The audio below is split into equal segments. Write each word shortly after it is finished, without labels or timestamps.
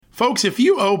Folks, if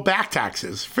you owe back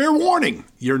taxes, fair warning,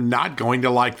 you're not going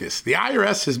to like this. The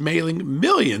IRS is mailing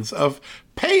millions of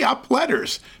pay-up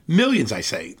letters. Millions, I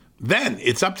say. Then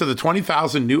it's up to the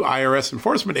 20,000 new IRS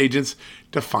enforcement agents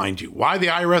to find you. Why the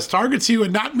IRS targets you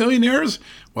and not millionaires?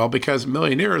 Well, because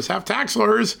millionaires have tax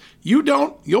lawyers. You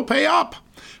don't, you'll pay up.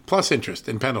 Plus interest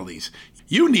and penalties.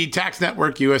 You need Tax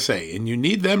Network USA, and you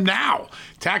need them now.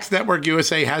 Tax Network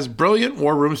USA has brilliant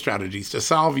war room strategies to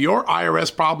solve your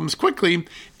IRS problems quickly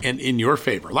and in your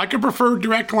favor. Like a preferred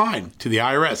direct line to the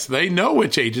IRS, they know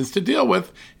which agents to deal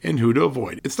with and who to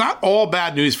avoid. It's not all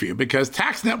bad news for you because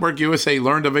Tax Network USA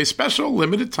learned of a special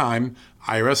limited time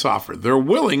IRS offer. They're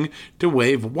willing to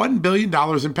waive $1 billion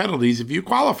in penalties if you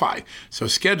qualify. So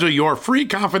schedule your free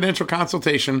confidential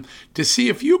consultation to see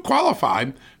if you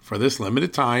qualify for this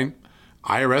limited time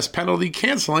IRS penalty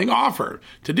canceling offer.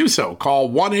 To do so,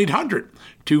 call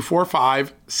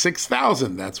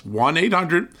 1-800-245-6000. That's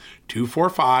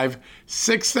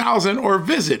 1-800-245-6000 or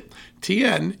visit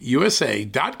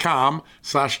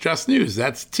tnusa.com/justnews.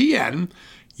 That's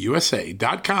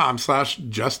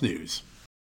tnusa.com/justnews.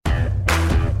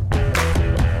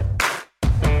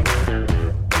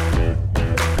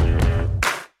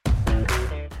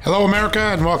 Hello, America,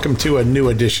 and welcome to a new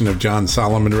edition of John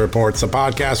Solomon Reports, a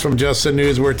podcast from Just the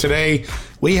News, where today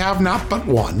we have not but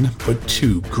one, but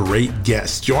two great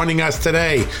guests. Joining us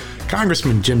today,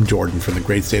 Congressman Jim Jordan from the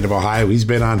great state of Ohio. He's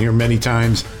been on here many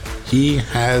times. He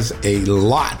has a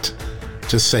lot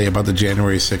to say about the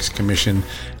January 6th Commission,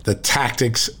 the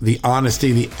tactics, the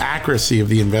honesty, the accuracy of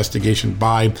the investigation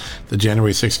by the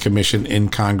January 6th Commission in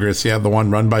Congress. Yeah, the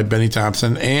one run by Benny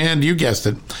Thompson and, you guessed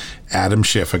it, Adam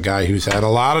Schiff, a guy who's had a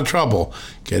lot of trouble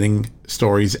getting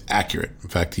stories accurate. In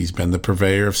fact, he's been the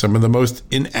purveyor of some of the most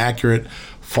inaccurate,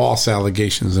 false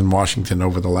allegations in Washington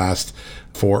over the last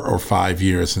 4 or 5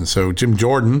 years. And so Jim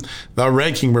Jordan, the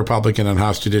ranking Republican on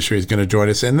House Judiciary, is going to join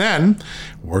us. And then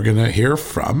we're going to hear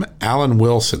from Alan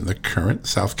Wilson, the current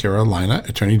South Carolina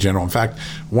Attorney General. In fact,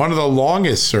 one of the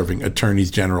longest serving attorneys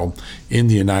general in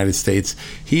the United States.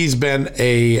 He's been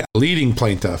a leading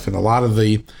plaintiff in a lot of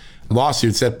the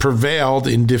lawsuits that prevailed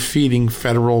in defeating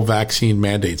federal vaccine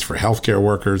mandates for healthcare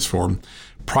workers, for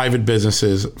private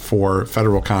businesses, for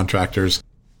federal contractors.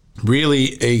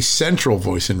 Really a central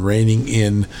voice in reining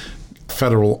in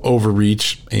federal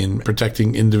overreach in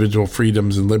protecting individual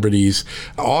freedoms and liberties.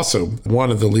 Also, one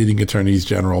of the leading attorneys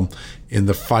general in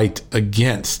the fight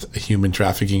against human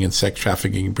trafficking and sex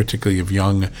trafficking, particularly of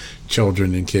young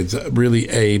children and kids. Really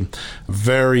a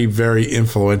very, very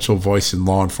influential voice in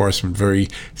law enforcement, very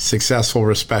successful,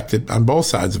 respected on both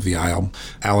sides of the aisle.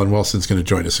 Alan Wilson's going to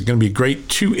join us. It's going to be great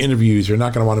 2 interviews. You're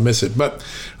not going to want to miss it. But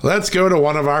let's go to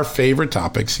one of our favorite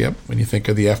topics. Yep, when you think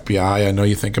of the FBI, I know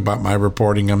you think about my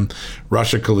reporting on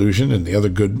Russia collusion and the other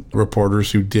good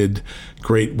reporters who did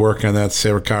great work on that,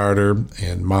 Sarah Carter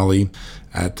and Molly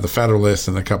at the Federalist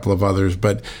and a couple of others.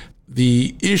 But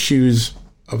the issues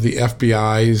of the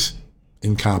FBI's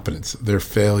incompetence, their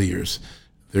failures,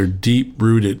 their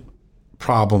deep-rooted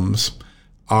problems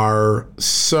are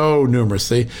so numerous.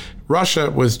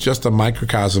 Russia was just a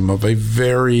microcosm of a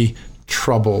very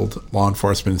troubled law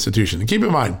enforcement institution. And keep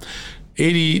in mind,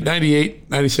 80, 98,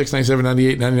 96, 97,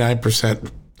 98, 99%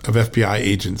 of FBI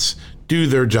agents do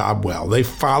their job well. They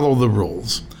follow the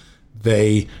rules.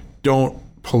 They don't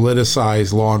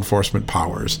politicize law enforcement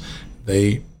powers.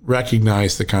 They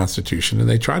recognize the Constitution and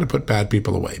they try to put bad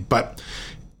people away. But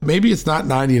maybe it's not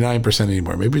 99%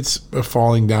 anymore. Maybe it's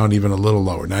falling down even a little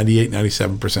lower, 98,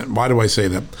 97%. Why do I say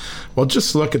that? Well,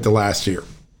 just look at the last year.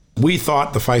 We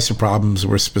thought the FISA problems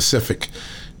were specific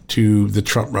to the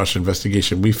Trump-Russia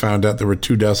investigation. We found out there were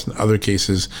 24 other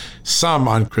cases, some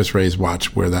on Chris Wray's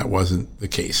watch, where that wasn't the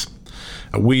case.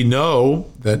 We know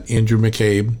that Andrew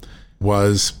McCabe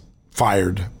was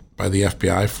fired by the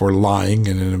FBI for lying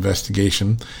in an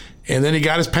investigation, and then he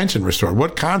got his pension restored.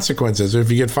 What consequences?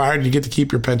 If you get fired, you get to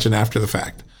keep your pension after the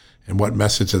fact. And what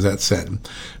message does that send?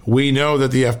 We know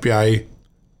that the FBI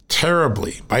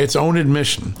terribly, by its own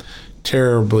admission,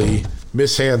 terribly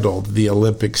mishandled the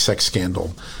Olympic sex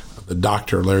scandal. The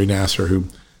doctor, Larry Nassar, who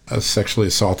sexually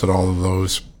assaulted all of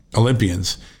those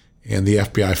Olympians, and the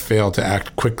FBI failed to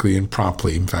act quickly and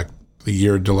promptly. In fact, the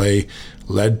year delay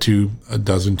led to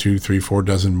 4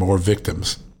 dozen more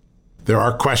victims. There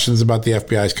are questions about the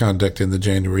FBI's conduct in the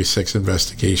January 6th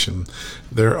investigation.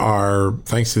 There are,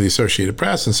 thanks to the Associated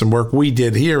Press and some work we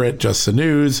did here at Just the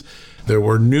News, there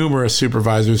were numerous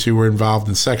supervisors who were involved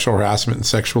in sexual harassment and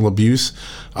sexual abuse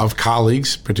of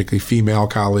colleagues, particularly female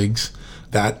colleagues.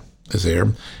 That is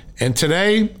there. And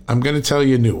today, I'm going to tell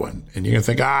you a new one. And you're going to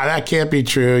think, that can't be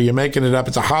true. You're making it up.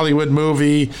 It's a Hollywood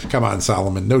movie. Come on,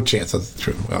 Solomon. No chance that's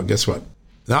true. Well, guess what?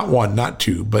 not one, not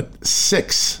two, but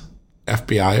 6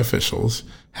 FBI officials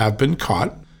have been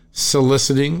caught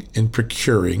soliciting and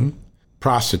procuring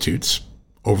prostitutes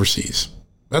overseas.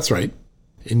 That's right.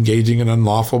 Engaging in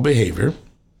unlawful behavior,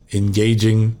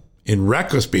 engaging in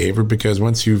reckless behavior, because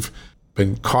once you've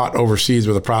been caught overseas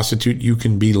with a prostitute, you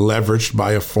can be leveraged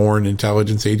by a foreign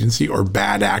intelligence agency or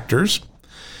bad actors.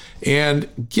 And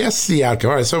guess the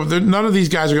outcome. All right, so none of these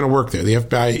guys are going to work there. The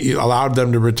FBI allowed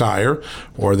them to retire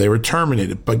or they were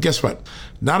terminated. But guess what?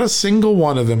 Not a single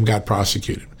one of them got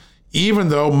prosecuted, even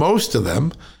though most of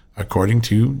them, according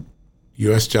to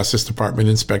U.S. Justice Department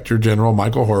Inspector General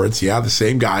Michael Horitz, the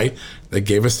same guy that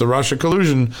gave us the Russia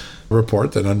collusion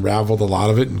report that unraveled a lot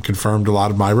of it and confirmed a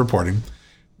lot of my reporting,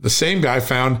 the same guy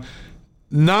found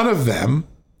none of them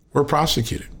were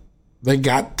prosecuted. They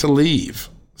got to leave,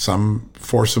 some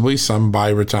forcibly, some by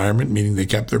retirement, meaning they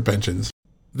kept their pensions.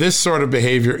 This sort of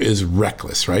behavior is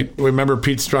reckless, right? Remember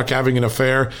Pete Strzok having an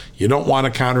affair? You don't want a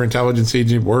counterintelligence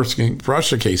agent working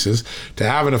Russia cases to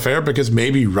have an affair because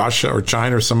maybe Russia or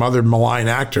China or some other malign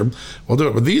actor will do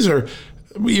it. But these are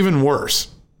even worse.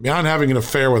 Beyond having an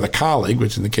affair with a colleague,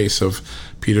 which in the case of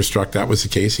Peter Strzok, that was the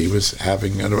case. He was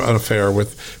having an affair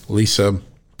with Lisa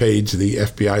Page, the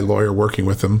FBI lawyer working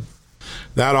with him.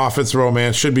 That offensive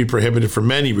romance should be prohibited for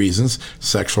many reasons,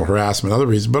 sexual harassment, other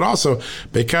reasons, but also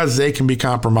because they can be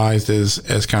compromised as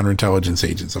counterintelligence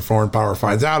agents. A foreign power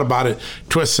finds out about it,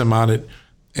 twists them on it,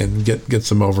 and gets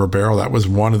them over a barrel. That was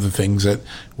one of the things that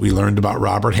we learned about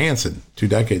Robert Hansen 2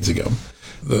 decades ago,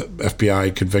 the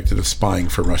FBI convicted of spying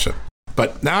for Russia.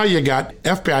 But now you got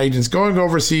FBI agents going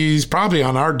overseas, probably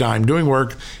on our dime, doing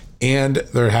work, and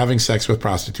they're having sex with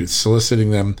prostitutes, soliciting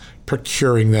them,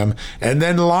 procuring them, and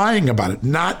then lying about it,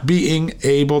 not being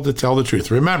able to tell the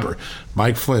truth. Remember,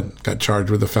 Mike Flynn got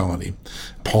charged with a felony.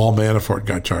 Paul Manafort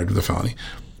got charged with a felony.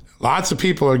 Lots of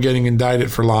people are getting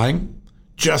indicted for lying,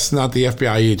 just not the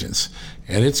FBI agents.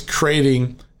 And it's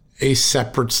creating a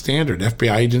separate standard.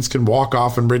 FBI agents can walk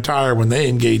off and retire when they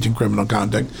engage in criminal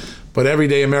conduct, but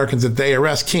everyday Americans that they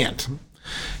arrest can't.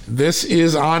 This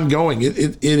is ongoing.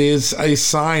 It is a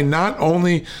sign not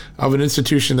only of an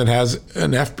institution that has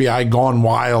an FBI gone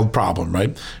wild problem,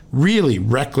 right? Really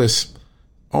reckless,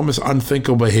 almost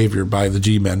unthinkable behavior by the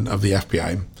G-men of the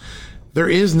FBI. There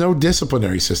is no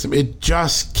disciplinary system. It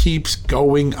just keeps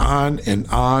going on and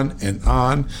on and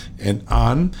on and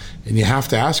on. And you have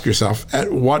to ask yourself,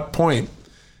 at what point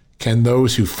can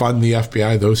those who fund the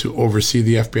FBI, those who oversee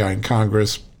the FBI in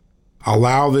Congress,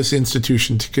 allow this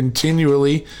institution to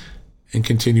continually and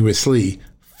continuously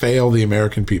fail the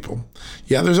American people?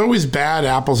 Yeah, there's always bad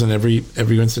apples in every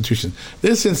institution.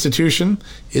 This institution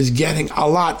is getting a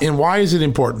lot. And why is it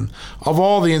important? Of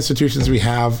all the institutions we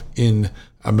have in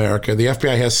America, the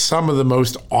FBI has some of the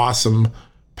most awesome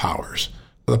powers.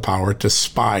 The power to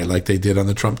spy like they did on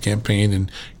the Trump campaign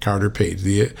and Carter Page,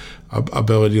 the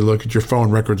ability to look at your phone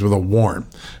records with a warrant,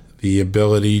 the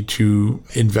ability to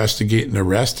investigate and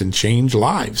arrest and change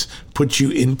lives, put you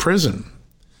in prison.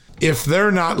 If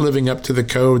they're not living up to the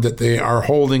code that they are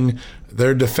holding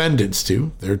their defendants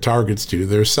to, their targets to,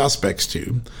 their suspects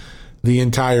to, the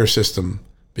entire system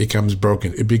becomes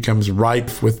broken. It becomes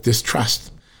rife with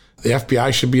distrust. The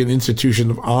FBI should be an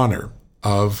institution of honor,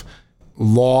 of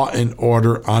law and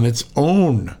order on its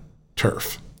own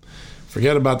turf.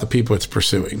 Forget about the people it's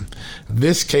pursuing.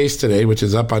 This case today, which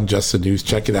is up on Just the News,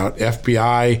 check it out.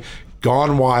 FBI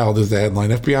Gone Wild is the headline.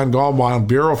 FBI Gone Wild.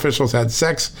 Bureau officials had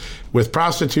sex with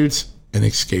prostitutes and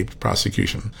escaped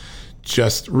prosecution.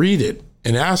 Just read it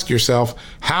and ask yourself,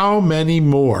 how many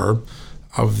more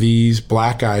of these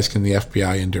black eyes can the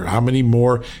FBI endure? How many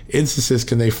more instances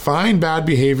can they find bad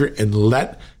behavior and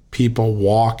let people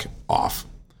walk off?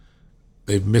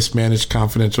 They've mismanaged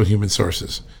confidential human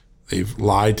sources. They've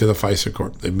lied to the FISA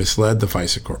court. They've misled the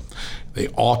FISA court. They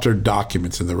altered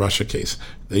documents in the Russia case.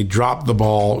 They dropped the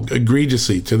ball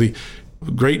egregiously to the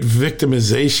great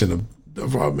victimization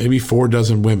of maybe 4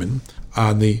 dozen women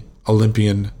on the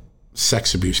Olympian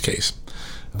sex abuse case.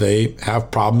 They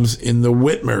have problems in the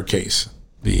Whitmer case,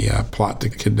 the plot to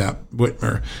kidnap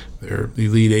Whitmer. They're the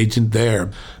lead agent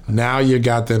there. Now you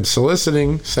got them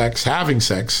soliciting sex, having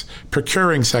sex,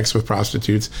 procuring sex with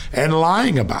prostitutes, and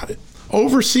lying about it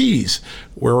overseas,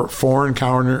 where foreign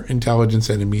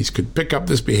counterintelligence enemies could pick up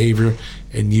this behavior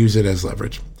and use it as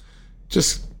leverage.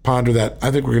 Just ponder that. I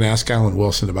think we're going to ask Alan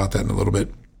Wilson about that in a little bit.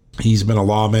 He's been a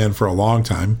lawman for a long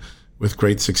time with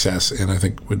great success, and I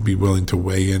think would be willing to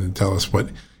weigh in and tell us what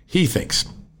he thinks.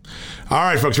 All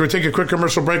right, folks, we're going to take a quick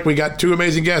commercial break. We got 2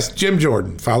 amazing guests, Jim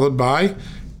Jordan, followed by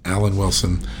Alan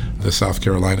Wilson, the South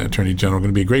Carolina Attorney General. Going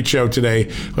to be a great show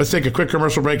today. Let's take a quick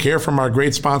commercial break here from our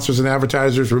great sponsors and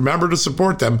advertisers. Remember to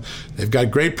support them. They've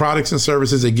got great products and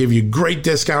services. They give you great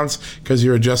discounts because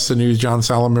you're a Just the News John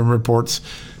Solomon Reports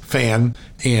fan,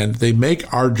 and they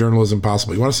make our journalism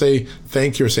possible. You want to say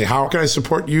thank you or say, how can I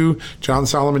support you, John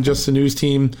Solomon, Just the News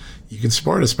team? You can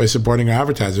support us by supporting our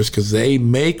advertisers because they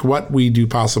make what we do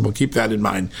possible. Keep that in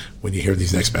mind when you hear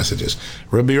these next messages.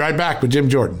 We'll be right back with Jim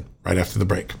Jordan right after the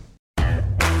break.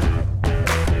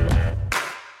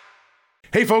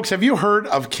 Hey folks, have you heard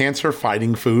of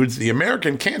cancer-fighting foods? The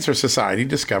American Cancer Society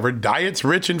discovered diets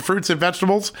rich in fruits and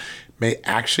vegetables may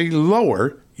actually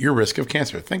lower your risk of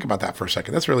cancer. Think about that for a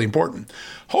second. That's really important.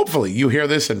 Hopefully you hear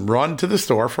this and run to the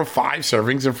store for 5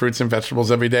 servings of fruits and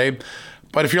vegetables every day.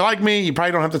 But if you're like me, you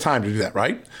probably don't have the time to do that,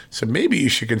 right? So maybe you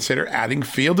should consider adding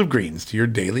Field of Greens to your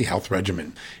daily health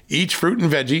regimen. Each fruit and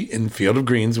veggie in Field of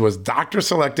Greens was doctor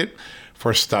selected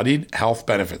for studied health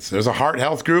benefits. There's a heart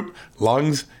health group,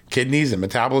 lungs, kidneys, and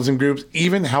metabolism groups,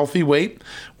 even healthy weight.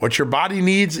 What your body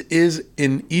needs is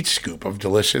in each scoop of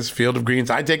delicious Field of Greens.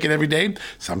 I take it every day.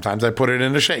 Sometimes I put it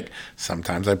in a shake.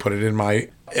 Sometimes I put it in my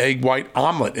egg white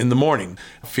omelet in the morning.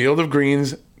 Field of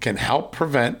Greens can help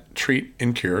prevent, treat,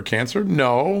 and cure cancer?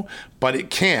 No, but it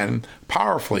can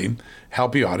powerfully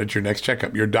help you out at your next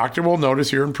checkup. Your doctor will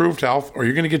notice your improved health, or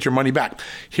you're going to get your money back.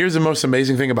 Here's the most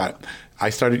amazing thing about it. I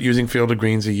started using Field of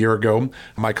Greens a year ago.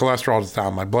 My cholesterol is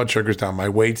down, my blood sugar's down, my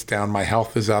weight's down, my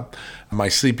health is up, my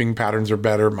sleeping patterns are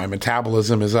better, my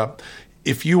metabolism is up.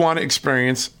 If you want to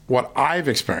experience what I've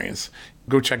experienced,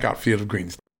 go check out Field of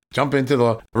Greens. Jump into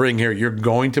the ring here. You're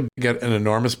going to get an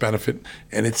enormous benefit,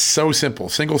 and it's so simple.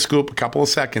 Single scoop, a couple of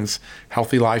seconds,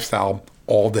 healthy lifestyle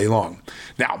all day long.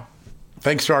 Now,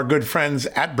 thanks to our good friends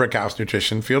at Brickhouse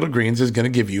Nutrition, Field of Greens is going to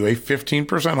give you a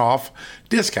 15% off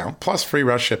discount plus free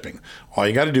rush shipping. All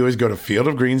you got to do is go to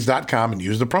fieldofgreens.com and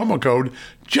use the promo code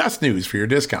JUSTNEWS for your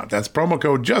discount. That's promo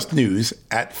code JUSTNEWS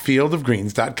at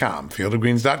fieldofgreens.com.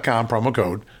 Fieldofgreens.com, promo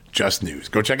code JUSTNEWS.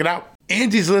 Go check it out.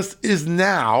 Angie's List is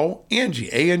now Angie,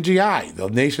 A-N-G-I, the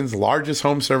nation's largest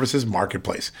home services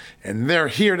marketplace. And they're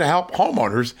here to help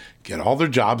homeowners get all their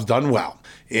jobs done well.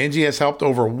 Angie has helped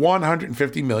over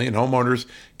 150 million homeowners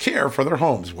care for their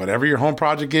homes. Whatever your home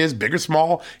project is, big or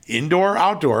small, indoor or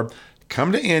outdoor,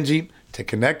 come to Angie to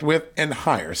connect with and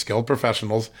hire skilled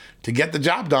professionals to get the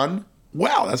job done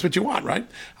well. That's what you want, right?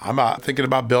 I'm thinking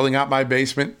about building out my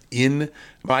basement in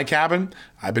my cabin.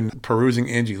 I've been perusing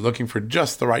Angie, looking for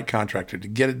just the right contractor to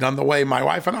get it done the way my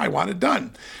wife and I want it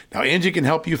done. Now, Angie can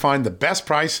help you find the best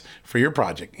price for your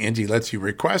project. Angie lets you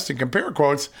request and compare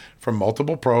quotes from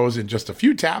multiple pros in just a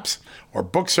few taps, or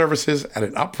book services at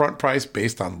an upfront price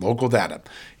based on local data.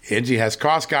 Angie has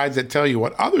cost guides that tell you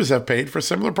what others have paid for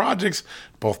similar projects,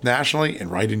 both nationally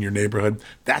and right in your neighborhood.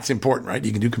 That's important, right?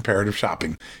 You can do comparative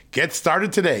shopping. Get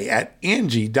started today at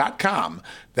Angie.com.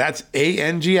 That's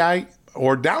A-N-G-I,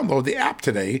 or download the app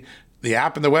today. The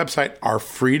app and the website are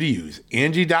free to use.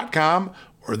 Angie.com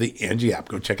or the Angie app.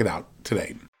 Go check it out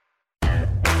today.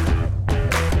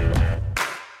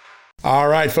 All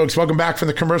right, folks, welcome back from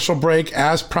the commercial break.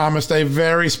 As promised, a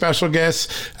very special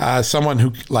guest, someone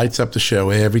who lights up the show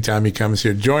every time he comes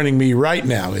here. Joining me right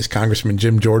now is Congressman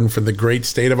Jim Jordan from the great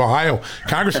state of Ohio.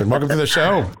 Congressman, welcome to the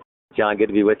show. John, good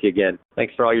to be with you again.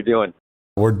 Thanks for all you're doing.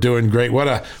 We're doing great.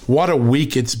 What a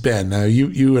week it's been. Now,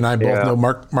 you and I both know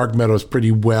Mark Meadows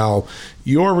pretty well.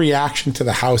 Your reaction to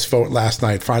the House vote last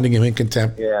night, finding him in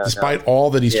contempt, despite all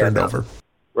that he's turned over.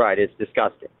 Right, it's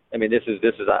disgusting. I mean, this is.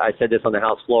 I said this on the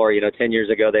House floor. 10 years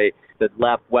ago, the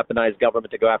left weaponized government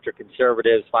to go after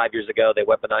conservatives. 5 years ago, they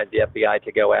weaponized the FBI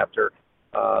to go after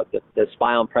the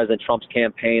spy on President Trump's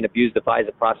campaign, abused the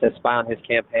FISA process, spy on his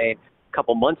campaign. A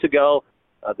couple months ago,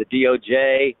 the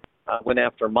DOJ went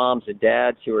after moms and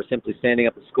dads who were simply standing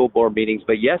up at school board meetings.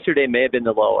 But yesterday may have been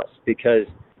the lowest, because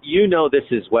you know this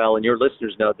as well, and your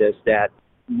listeners know this, that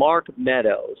Mark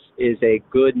Meadows is a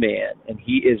good man, and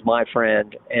he is my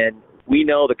friend, and we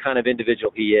know the kind of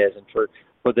individual he is. And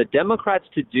for the Democrats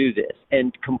to do this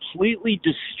and completely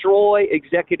destroy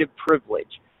executive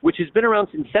privilege, which has been around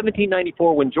since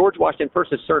 1794 when George Washington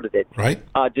first asserted it, right?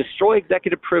 Destroy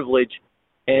executive privilege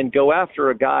and go after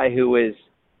a guy who is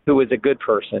a good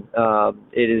person.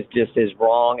 It is just as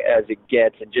wrong as it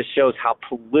gets, and just shows how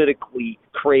politically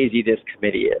crazy this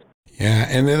committee is. Yeah,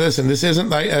 and then listen, this isn't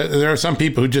like there are some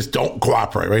people who just don't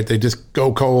cooperate, right? They just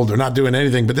go cold. They're not doing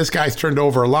anything. But this guy's turned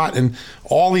over a lot, and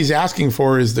all he's asking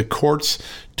for is the courts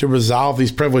to resolve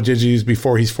these privilege issues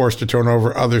before he's forced to turn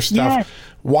over other stuff. Yes.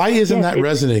 Why isn't that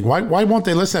resonating? Why won't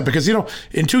they listen to that? Because,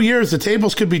 in 2 years, the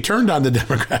tables could be turned on the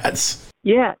Democrats.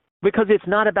 Yeah. Because it's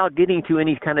not about getting to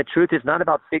any kind of truth. It's not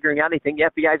about figuring out anything. The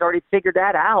FBI's already figured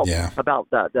that out about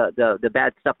the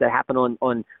bad stuff that happened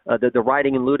on the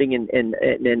rioting and looting and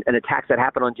attacks that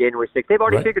happened on January 6th. They've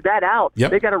already figured that out. Yep.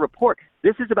 They got a report.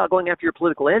 This is about going after your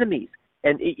political enemies.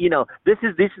 And, these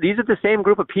are the same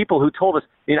group of people who told us,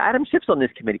 Adam Schiff's on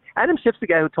this committee. Adam Schiff's the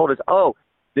guy who told us,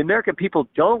 the American people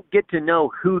don't get to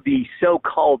know who the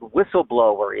so-called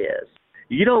whistleblower is.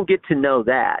 You don't get to know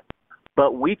that.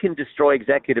 But we can destroy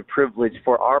executive privilege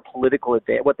for our political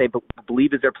advantage, what they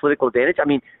believe is their political advantage. I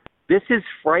mean, this is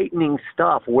frightening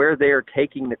stuff where they're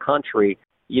taking the country.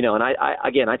 And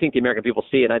I think the American people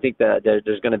see it. And I think that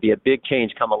there's going to be a big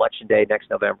change come Election Day next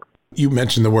November. You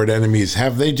mentioned the word enemies.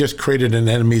 Have they just created an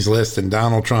enemies list, and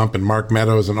Donald Trump and Mark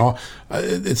Meadows and all?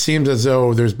 It seems as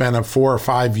though there's been a 4 or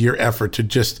 5 year effort to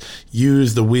just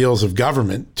use the wheels of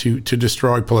government to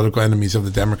destroy political enemies of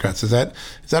the Democrats. Is that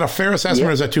a fair assessment,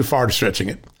 or is that too far to stretching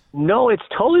it? No, it's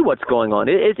totally what's going on.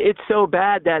 It's so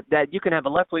bad that you can have a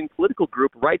left-wing political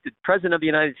group write the President of the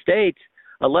United States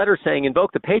a letter saying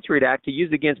invoke the Patriot Act to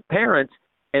use against parents,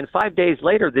 and 5 days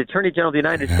later, the Attorney General of the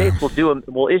United States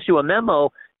will issue a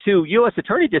memo to U.S.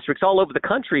 attorney districts all over the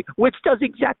country, which does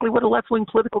exactly what a left-wing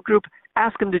political group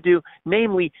asked them to do,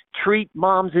 namely treat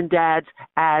moms and dads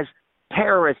as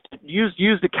terrorists, use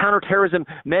the counterterrorism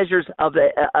measures of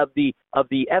the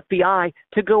FBI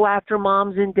to go after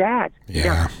moms and dads.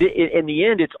 Yeah. Now, in the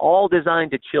end, it's all designed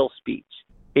to chill speech.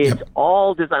 It's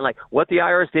all designed, like what the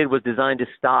IRS did was designed to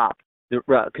stop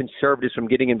the conservatives from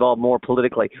getting involved more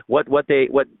politically. What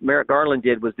Merrick Garland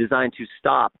did was designed to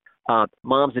stop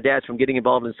moms and dads from getting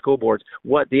involved in school boards.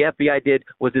 What the FBI did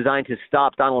was designed to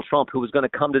stop Donald Trump, who was going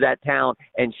to come to that town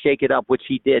and shake it up, which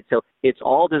he did. So it's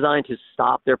all designed to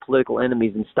stop their political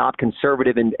enemies and stop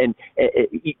conservative and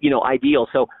ideals.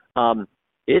 So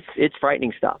it's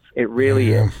frightening stuff. It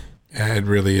really is. Yeah, it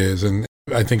really is. And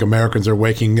I think Americans are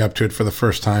waking up to it for the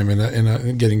first time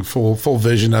and getting full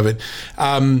vision of it.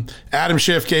 Adam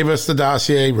Schiff gave us the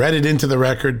dossier, read it into the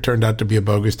record, turned out to be a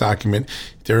bogus document.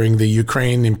 During the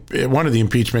Ukraine, one of the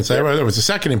impeachments, there was a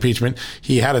second impeachment,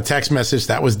 he had a text message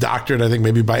that was doctored, I think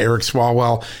maybe by Eric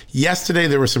Swalwell. Yesterday,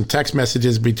 there were some text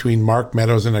messages between Mark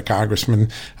Meadows and a congressman.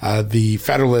 The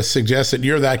Federalist suggests that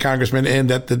you're that congressman and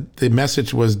that the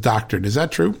message was doctored. Is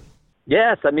that true?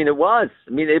 Yes, I mean it was.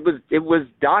 I mean it was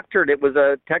doctored. It was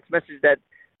a text message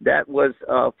that was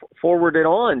forwarded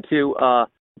on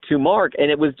to Mark, and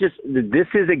it was just, this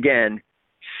is again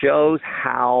shows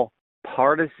how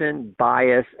partisan,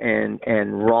 bias, and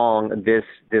wrong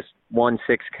this 1-6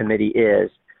 committee is.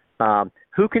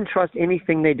 Who can trust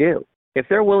anything they do? If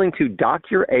they're willing to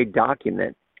doctor a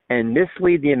document and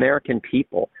mislead the American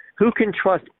people, who can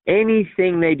trust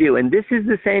anything they do? And this is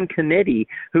the same committee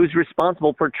who's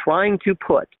responsible for trying to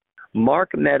put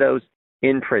Mark Meadows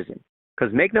in prison.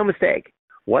 Because make no mistake,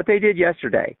 what they did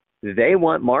yesterday, they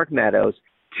want Mark Meadows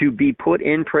to be put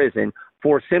in prison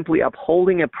for simply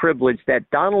upholding a privilege that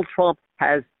Donald Trump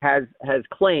has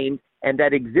claimed and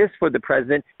that exists for the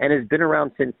president and has been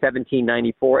around since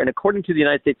 1794. And according to the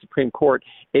United States Supreme Court,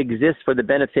 exists for the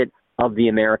benefit of the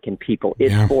American people.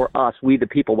 It's for us, we the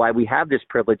people, why we have this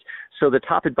privilege, so the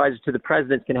top advisors to the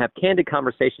president can have candid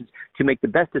conversations to make the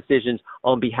best decisions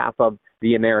on behalf of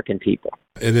the American people.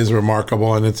 It is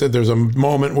remarkable, and there's a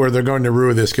moment where they're going to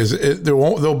rue this, because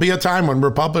there'll be a time when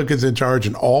Republicans in charge,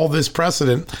 and all this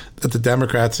precedent that the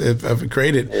Democrats have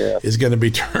created is going to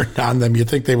be turned on them. You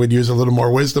think they would use a little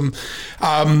more wisdom.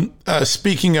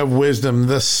 Speaking of wisdom,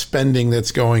 the spending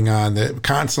that's going on,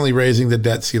 constantly raising the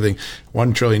debt ceiling,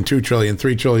 $1 trillion, $2 trillion,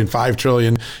 $3 trillion, $5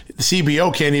 trillion. The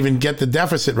CBO can't even get the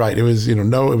deficit right. It was, it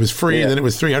was free, and then it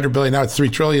was $300 billion. Now it's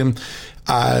 $3 trillion.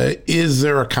 Is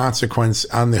there a consequence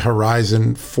on the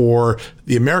horizon for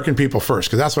the American people first?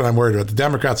 Because that's what I'm worried about. The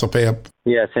Democrats will pay up.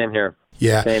 Yeah, same here.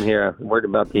 Yeah, same here. I'm worried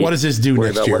about what does this do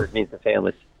next year? What it means to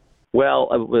families. Well,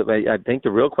 I think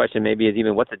the real question maybe is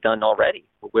even what's it done already?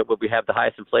 We have the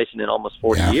highest inflation in almost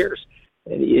 40 years.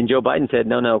 And Joe Biden said,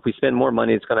 no, if we spend more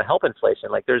money, it's going to help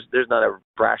inflation. Like there's not a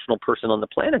rational person on the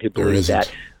planet who believes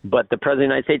that. But the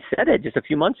president of the United States said it just a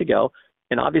few months ago.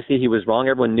 And obviously he was wrong.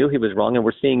 Everyone knew he was wrong. And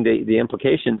we're seeing the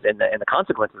implications and the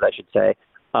consequences, I should say,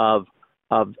 of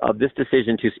this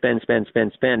decision to spend.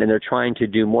 And they're trying to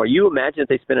do more. You imagine if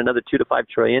they spend another $2 to $5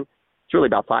 trillion. It's really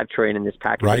about $5 trillion in this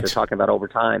package that they're talking about over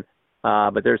time.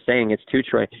 But they're saying it's $2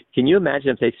 trillion. Can you imagine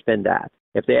if they spend that?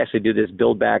 If they actually do this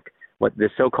build back, what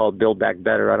this so-called build back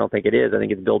better, I don't think it is. I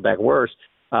think it's build back worse.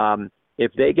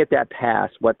 If they get that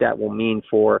passed, what that will mean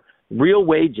for real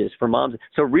wages for moms.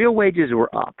 So real wages were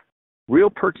up.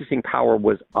 Real purchasing power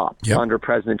was up under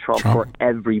President Trump for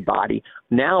everybody.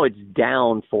 Now it's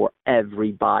down for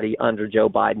everybody under Joe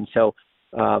Biden. So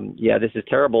yeah, this is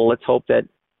terrible. Let's hope that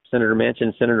Senator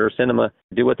Manchin, Senator Sinema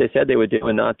do what they said they would do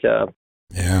and not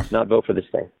vote for this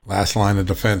thing. Last line of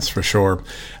defense for sure.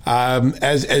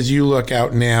 As you look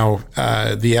out now,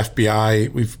 the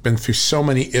FBI, we've been through so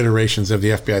many iterations of the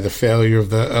FBI, the failure of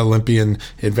the Olympian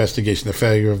investigation, the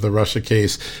failure of the Russia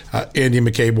case. Andy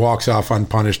McCabe walks off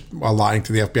unpunished while lying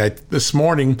to the FBI. This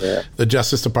morning, the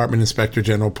Justice Department Inspector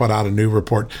General put out a new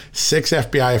report. 6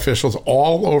 FBI officials,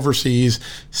 all overseas,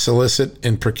 solicit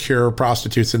and procure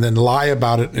prostitutes and then lie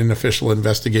about it in official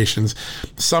investigations.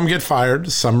 Some get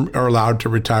fired, some are allowed to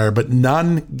retire, but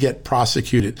none get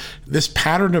prosecuted. This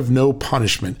pattern of no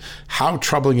punishment, how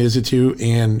troubling is it to you,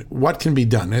 and what can be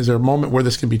done? Is there a moment where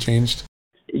this can be changed?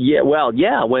 Yeah, well,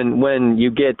 yeah. When you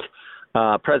get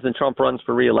President Trump runs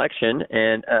for re-election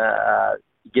and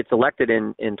gets elected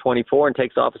in 24 and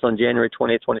takes office on January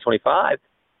 20th, 2025,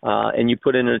 and you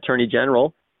put in an attorney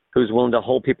general who's willing to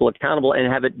hold people accountable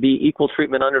and have it be equal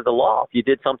treatment under the law. If you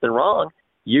did something wrong,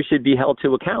 you should be held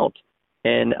to account.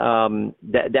 And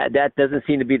that doesn't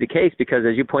seem to be the case because,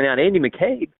 as you point out, Andy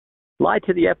McCabe lied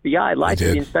to the FBI, lied to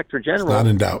the Inspector General. It's not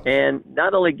in doubt. And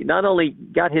not only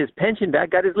got his pension back,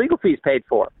 got his legal fees paid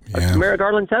for. Merrick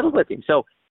Garland settled with him. So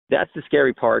that's the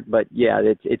scary part. But, yeah,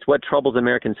 it's what troubles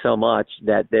Americans so much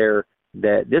that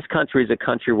this country is a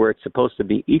country where it's supposed to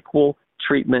be equal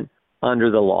treatment under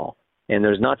the law. And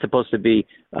there's not supposed to be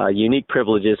unique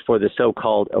privileges for the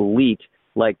so-called elite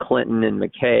like Clinton and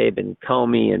McCabe and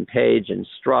Comey and Page and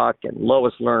Strzok and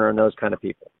Lois Lerner and those kind of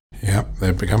people. Yeah,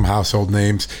 they've become household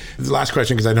names. The last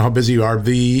question, because I know how busy you are.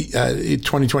 The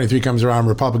 2023 comes around.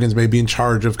 Republicans may be in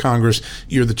charge of Congress.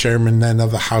 You're the chairman then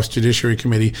of the House Judiciary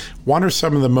Committee. What are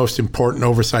some of the most important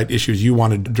oversight issues you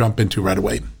wanted to jump into right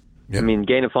away? Yep. I mean,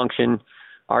 gain of function,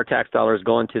 our tax dollars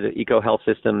going to the EcoHealth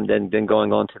system, then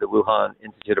going on to the Wuhan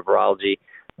Institute of Virology.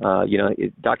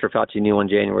 Dr. Fauci knew on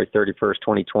January 31st,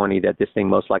 2020, that this thing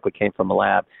most likely came from a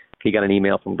lab. He got an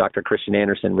email from Dr. Christian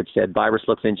Anderson, which said, virus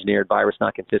looks engineered, virus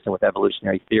not consistent with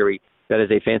evolutionary theory. That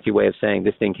is a fancy way of saying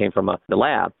this thing came from the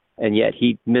lab. And yet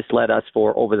he misled us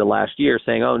for over the last year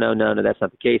saying, oh, no, that's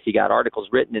not the case. He got articles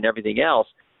written and everything else.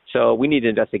 So we need to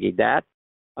investigate that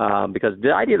because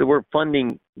the idea that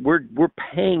we're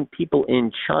paying people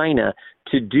in China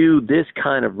to do this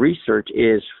kind of research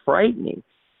is frightening.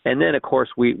 And then, of course,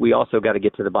 we also got to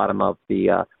get to the bottom of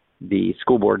the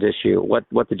school board issue,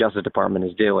 what the Justice Department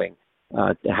is doing,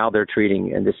 how they're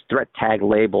treating, and this threat tag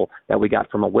label that we got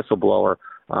from a whistleblower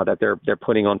that they're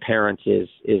putting on parents is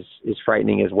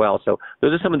frightening as well. So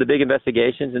those are some of the big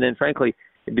investigations. And then, frankly,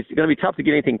 it's going to be tough to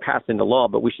get anything passed into law,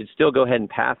 but we should still go ahead and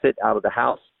pass it out of the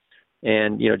House.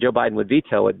 And, Joe Biden would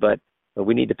veto it, but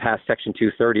we need to pass Section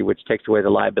 230, which takes away the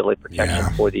liability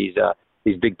protection for these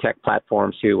big tech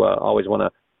platforms who always want to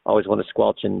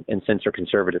squelch and censor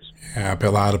conservatives. Yeah,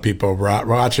 a lot of people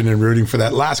watching and rooting for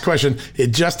that. Last question. It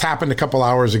just happened a couple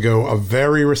hours ago. A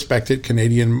very respected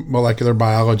Canadian molecular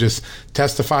biologist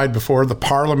testified before the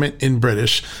Parliament in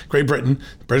Great Britain,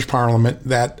 British Parliament,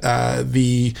 that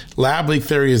the lab leak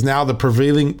theory is now the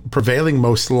prevailing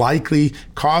most likely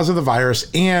cause of the virus,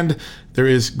 and there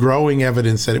is growing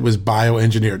evidence that it was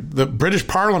bioengineered. The British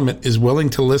Parliament is willing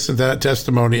to listen to that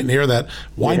testimony and hear that.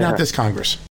 Why not this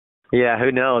Congress? Yeah,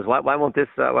 who knows? Why won't this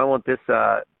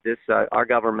our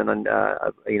government and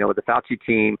with the Fauci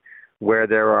team, where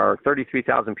there are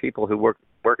 33,000 people who work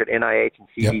at NIH and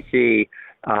CDC,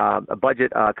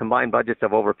 combined budgets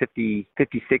of over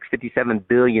 $57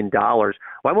 billion.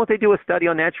 Why won't they do a study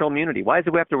on natural immunity? Why is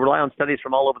it we have to rely on studies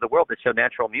from all over the world that show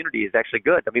natural immunity is actually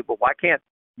good? I mean, but why can't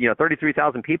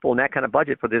 33,000 people and that kind of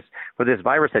budget for this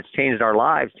virus that's changed our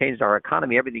lives, changed our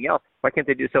economy, everything else? Why can't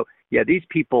they do so? Yeah, these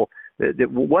people.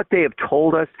 What they have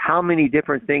told us, how many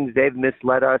different things they've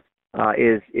misled us,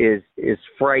 is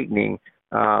frightening.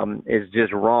 Is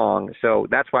just wrong. So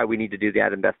that's why we need to do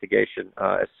that investigation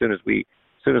as soon as we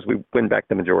win back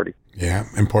the majority. Yeah,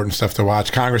 important stuff to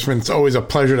watch. Congressman, it's always a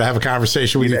pleasure to have a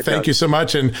conversation with you. Thank you so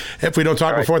much. And if we don't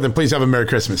talk before, then please have a Merry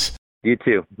Christmas. You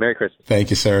too. Merry Christmas. Thank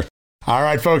you, sir. All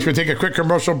right, folks, we'll take a quick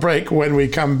commercial break. When we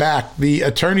come back, the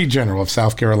Attorney General of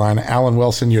South Carolina, Alan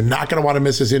Wilson, you're not going to want to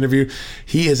miss this interview.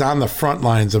 He is on the front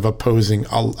lines of opposing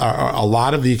a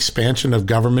lot of the expansion of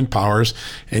government powers,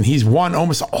 and he's won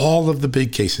almost all of the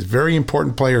big cases. Very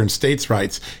important player in states'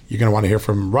 rights. You're going to want to hear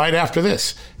from him right after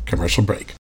this commercial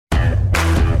break.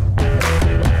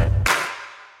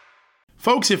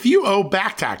 Folks, if you owe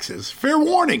back taxes, fair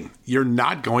warning, you're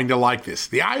not going to like this.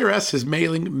 The IRS is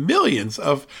mailing millions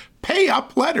of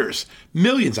pay-up letters.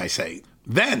 Millions, I say.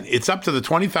 Then it's up to the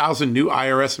 20,000 new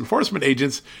IRS enforcement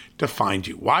agents to find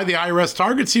you. Why the IRS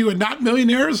targets you and not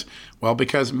millionaires? Well,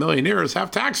 because millionaires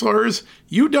have tax lawyers.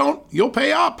 You don't, you'll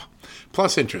pay up.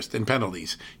 Plus interest and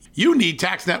penalties. You need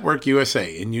Tax Network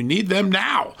USA, and you need them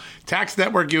now. Tax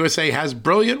Network USA has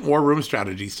brilliant war room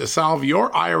strategies to solve your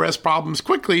IRS problems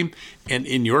quickly and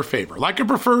in your favor. Like a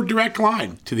preferred direct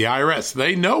line to the IRS,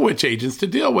 they know which agents to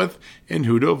deal with and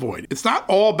who to avoid. It's not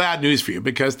all bad news for you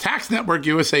because Tax Network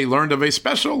USA learned of a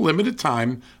special limited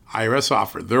time IRS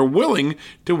offer. They're willing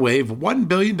to waive $1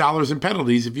 billion in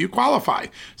penalties if you qualify.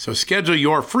 So schedule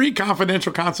your free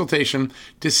confidential consultation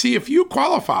to see if you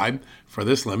qualify for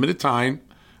this limited time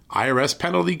IRS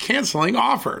penalty canceling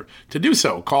offer. To do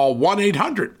so, call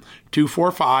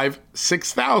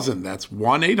 1-800-245-6000. That's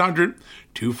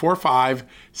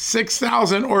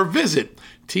 1-800-245-6000 or visit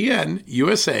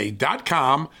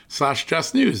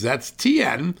tnusa.com/justnews. That's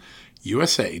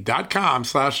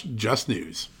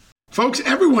tnusa.com/justnews. Folks,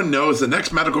 everyone knows the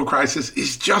next medical crisis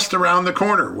is just around the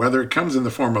corner, whether it comes in the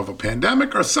form of a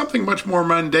pandemic or something much more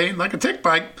mundane like a tick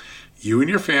bite. You and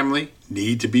your family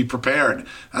need to be prepared.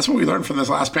 That's what we learned from this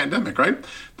last pandemic, right?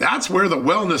 That's where the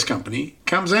Wellness Company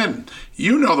comes in.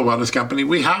 You know the Wellness Company.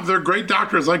 We have their great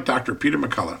doctors like Dr. Peter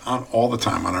McCullough on all the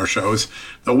time on our shows.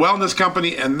 The Wellness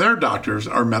Company and their doctors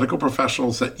are medical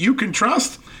professionals that you can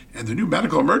trust, and the new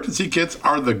medical emergency kits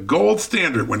are the gold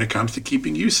standard when it comes to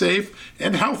keeping you safe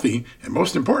and healthy, and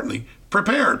most importantly,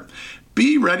 prepared.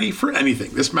 Be ready for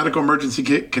anything. This medical emergency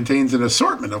kit contains an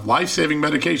assortment of life-saving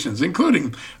medications,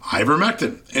 including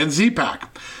ivermectin and Z-Pak.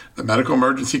 The medical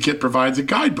emergency kit provides a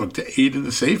guidebook to aid in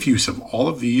the safe use of all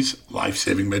of these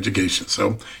life-saving medications,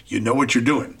 so you know what you're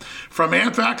doing. From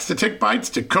anthrax to tick bites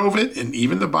to COVID and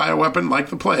even the bioweapon like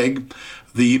the plague,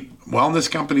 the Wellness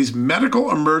Company's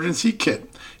medical emergency kit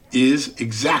is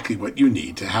exactly what you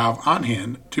need to have on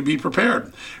hand to be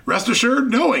prepared. Rest assured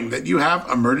knowing that you have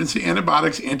emergency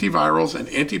antibiotics, antivirals, and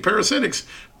antiparasitics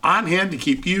on hand to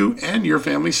keep you and your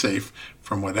family safe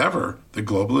from whatever the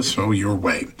globalists throw your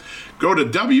way. Go to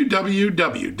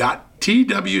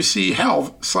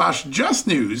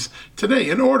www.twchealth/justnews today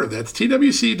and order. That's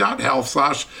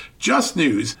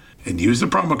twc.health/justnews and use the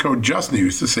promo code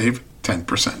JUSTNEWS to save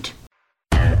 10%.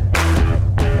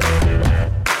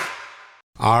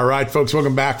 All right, folks,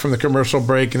 welcome back from the commercial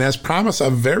break. And as promised, a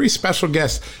very special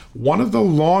guest, one of the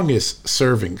longest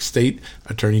serving state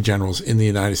attorney generals in the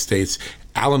United States,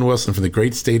 Alan Wilson from the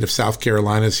great state of South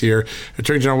Carolina is here.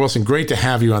 Attorney General Wilson, great to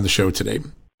have you on the show today.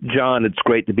 John, it's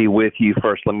great to be with you.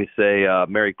 First, let me say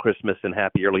Merry Christmas and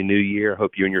Happy Early New Year.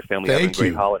 Hope you and your family have a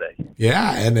great holiday.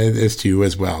 Yeah, and it is to you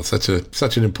as well. Such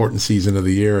an important season of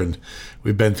the year, and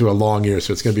we've been through a long year,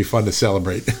 so it's going to be fun to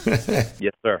celebrate.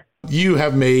 Yes, sir. You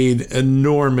have made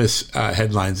enormous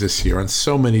headlines this year on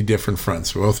so many different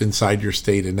fronts, both inside your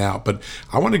state and out. But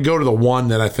I want to go to the one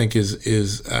that I think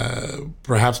is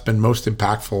perhaps been most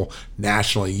impactful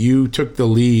nationally. You took the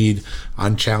lead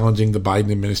on challenging the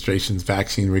Biden administration's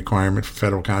vaccine requirement for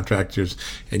federal contractors,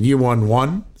 and you won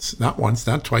not once,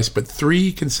 not twice, but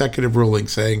 3 consecutive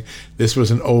rulings saying this was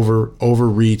an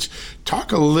overreach.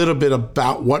 Talk a little bit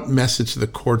about what message the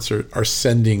courts are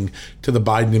sending to the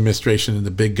Biden administration and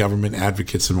the big government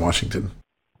advocates in Washington.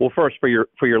 Well, first, for your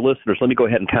listeners, let me go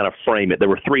ahead and kind of frame it. There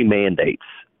were 3 mandates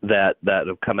that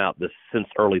have come out since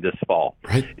early this fall.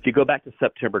 Right. If you go back to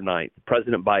September 9th,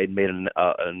 President Biden made an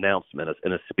announcement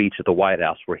in a speech at the White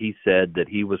House where he said that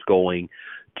he was going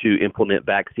to implement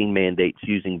vaccine mandates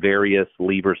using various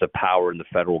levers of power in the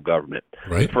federal government.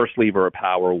 Right. The first lever of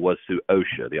power was through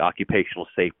OSHA, the Occupational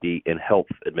Safety and Health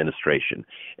Administration.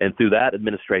 And through that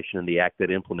administration and the act that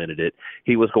implemented it,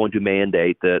 he was going to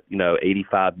mandate that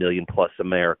 85 million plus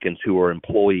Americans who are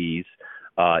employees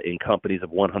in companies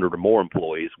of 100 or more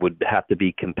employees would have to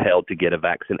be compelled to get a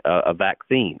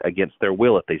vaccine against their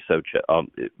will if they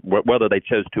whether they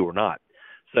chose to or not.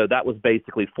 So that was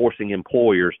basically forcing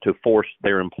employers to force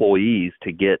their employees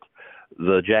to get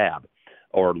the jab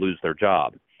or lose their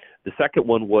job. The second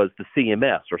one was the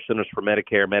CMS, or Centers for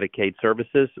Medicare and Medicaid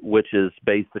Services, which is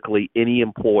basically any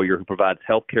employer who provides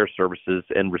health care services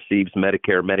and receives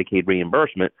Medicare, Medicaid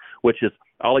reimbursement, which is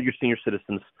all of your senior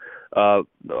citizens,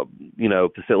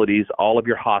 facilities, all of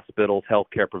your hospitals,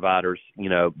 healthcare providers,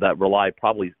 that rely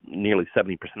probably nearly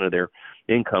 70% of their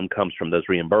income comes from those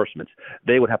reimbursements.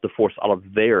 They would have to force all of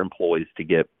their employees to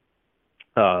get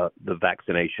the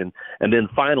vaccination. And then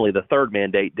finally, the third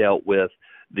mandate dealt with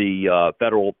the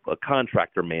federal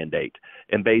contractor mandate.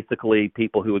 And basically,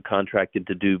 people who had contracted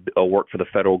to do work for the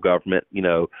federal government,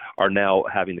 are now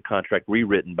having the contract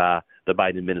rewritten by the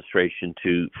Biden administration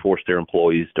to force their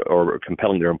employees or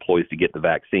compelling their employees to get the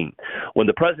vaccine. When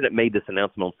the president made this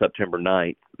announcement on September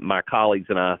 9th, my colleagues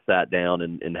and I sat down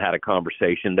and had a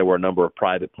conversation. There were a number of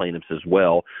private plaintiffs as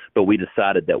well, but we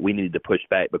decided that we needed to push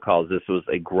back because this was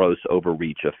a gross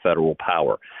overreach of federal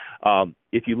power.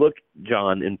 If you look,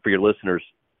 John, and for your listeners,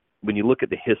 when you look at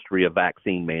the history of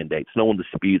vaccine mandates, no one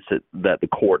disputes that the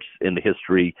courts in the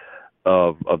history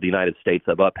of the United States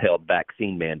have upheld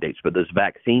vaccine mandates, but those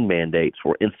vaccine mandates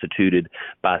were instituted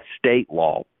by state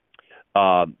law.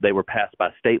 They were passed by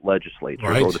state legislatures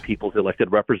right. or the people's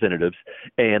elected representatives,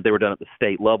 and they were done at the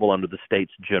state level under the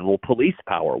state's general police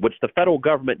power, which the federal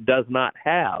government does not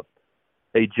have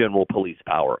a general police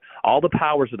power. All the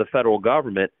powers of the federal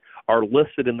government are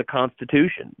listed in the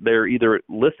Constitution. They're either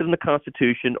listed in the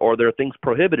Constitution or there are things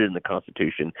prohibited in the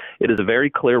Constitution. It is a very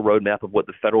clear roadmap of what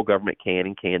the federal government can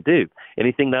and can't do.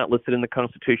 Anything not listed in the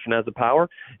Constitution as a power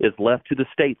is left to the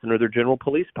states under their general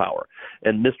police power.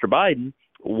 And Mr. Biden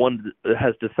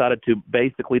has decided to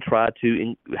basically try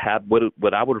to have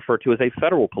what I would refer to as a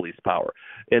federal police power,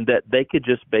 and that they could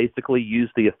just basically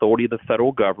use the authority of the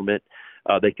federal government.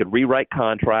 They could rewrite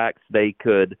contracts. They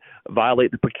could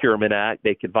violate the Procurement Act.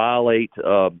 They could violate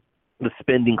the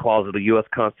spending clause of the U.S.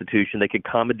 Constitution. They could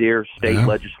commandeer state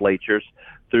legislatures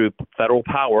through federal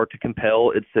power to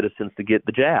compel its citizens to get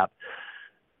the jab.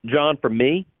 John, for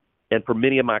me and for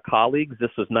many of my colleagues,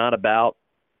 this was not about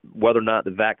whether or not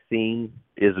the vaccine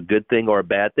is a good thing or a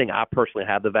bad thing. I personally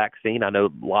have the vaccine. I know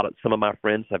some of my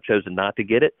friends have chosen not to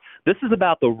get it. This is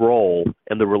about the role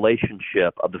and the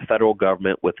relationship of the federal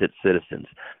government with its citizens.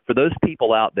 For those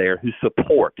people out there who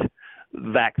support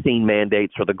vaccine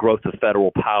mandates or the growth of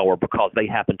federal power because they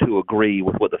happen to agree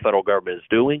with what the federal government is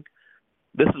doing,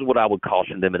 this is what I would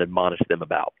caution them and admonish them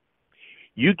about.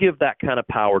 You give that kind of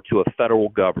power to a federal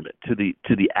government, to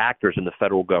the actors in the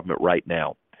federal government right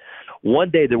now.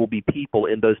 One day there will be people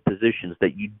in those positions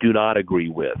that you do not agree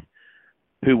with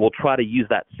who will try to use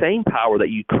that same power that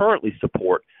you currently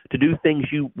support to do things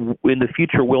you in the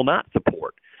future will not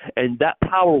support. And that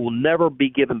power will never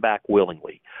be given back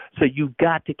willingly. So you've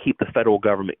got to keep the federal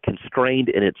government constrained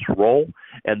in its role.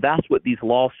 And that's what these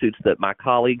lawsuits that my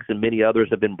colleagues and many others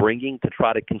have been bringing to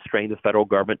try to constrain the federal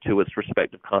government to its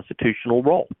respective constitutional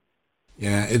role.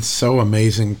 Yeah, it's so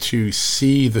amazing to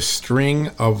see the string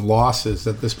of losses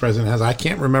that this president has. I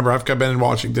can't remember. I've been in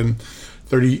Washington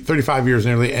 35 years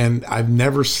nearly, and I've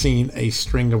never seen a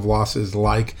string of losses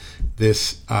like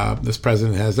this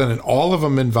president has done. And all of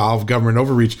them involve government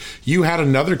overreach. You had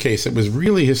another case that was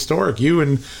really historic. You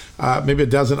and maybe a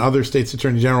dozen other states'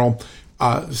 attorney general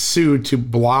sued to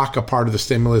block a part of the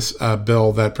stimulus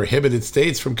bill that prohibited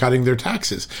states from cutting their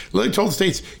taxes. Literally told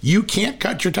states, you can't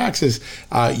cut your taxes.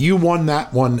 You won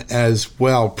that one as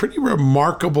well. Pretty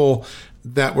remarkable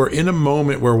that we're in a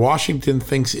moment where Washington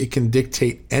thinks it can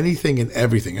dictate anything and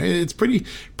everything. It's pretty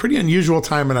unusual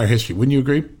time in our history. Wouldn't you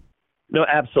agree? No,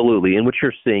 absolutely. And what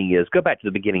you're seeing is, go back to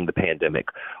the beginning of the pandemic,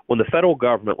 when the federal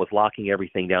government was locking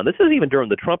everything down. This is even during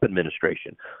the Trump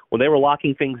administration, when they were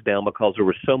locking things down because there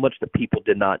was so much that people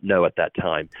did not know at that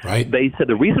time. Right. They said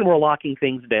the reason we're locking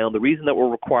things down, the reason that we're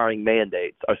requiring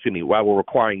why we're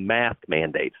requiring mask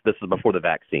mandates, this is before the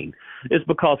vaccine, is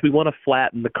because we want to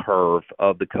flatten the curve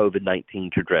of the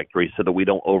COVID-19 trajectory so that we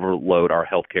don't overload our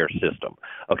healthcare system.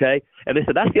 Okay? And they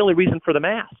said that's the only reason for the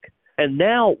mask. And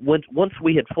now, once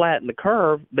we had flattened the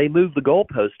curve, they moved the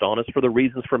goalpost on us for the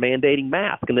reasons for mandating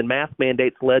masks. And then mask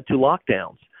mandates led to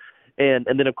lockdowns. And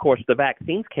then, of course, the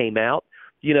vaccines came out.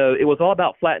 You know, it was all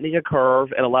about flattening a curve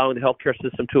and allowing the healthcare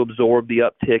system to absorb the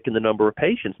uptick in the number of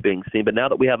patients being seen. But now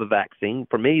that we have a vaccine,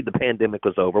 for me, the pandemic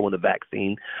was over when the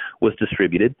vaccine was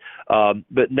distributed.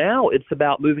 But now it's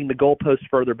about moving the goalposts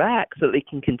further back so that they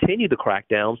can continue the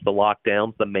crackdowns, the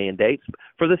lockdowns, the mandates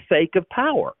for the sake of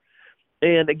power.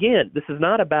 And again, this is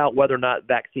not about whether or not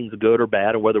vaccines are good or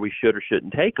bad or whether we should or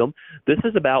shouldn't take them. This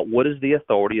is about what is the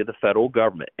authority of the federal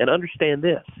government. And understand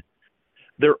this.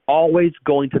 They're always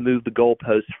going to move the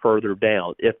goalposts further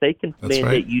down. If they can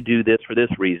mandate you do this for this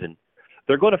reason,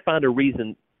 they're going to find a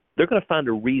reason. They're going to find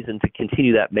a reason to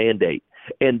continue that mandate.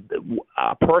 And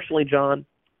personally, John,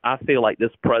 I feel like this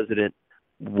president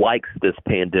likes this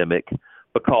pandemic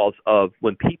because of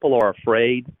when people are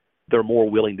afraid, they're more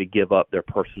willing to give up their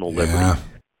personal liberty.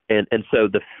 And so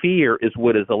the fear is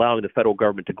what is allowing the federal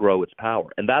government to grow its power.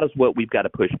 And that is what we've got to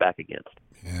push back against.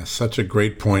 Yeah, such a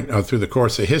great point. Through the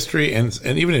course of history and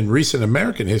even in recent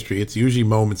American history, it's usually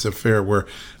moments of fear where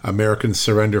Americans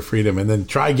surrender freedom and then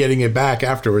try getting it back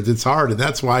afterwards. It's hard. And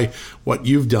that's why what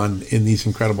you've done in these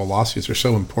incredible lawsuits are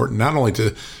so important, not only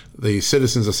to the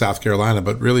citizens of South Carolina,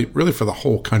 but really for the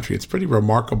whole country. It's pretty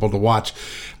remarkable to watch.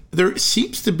 There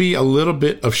seems to be a little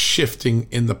bit of shifting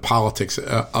in the politics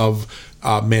of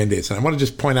mandates. And I want to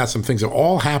just point out some things that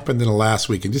all happened in the last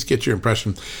week and just get your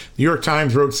impression. New York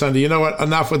Times wrote Sunday, you know what,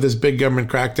 enough with this big government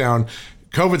crackdown.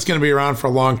 COVID's going to be around for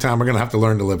a long time. We're going to have to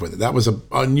learn to live with it. That was an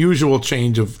unusual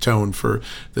change of tone for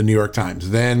the New York Times.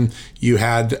 Then you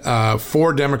had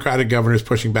 4 Democratic governors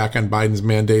pushing back on Biden's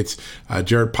mandates.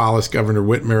 Jared Polis, Governor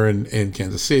Whitmer in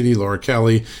Kansas City, Laura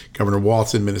Kelly, Governor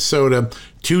Walz in Minnesota.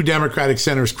 2 Democratic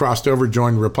senators crossed over,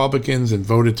 joined Republicans, and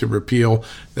voted to repeal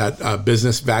that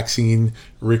business vaccine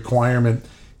requirement.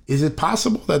 Is it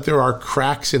possible that there are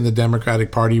cracks in the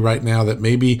Democratic Party right now, that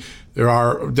maybe there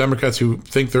are Democrats who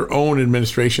think their own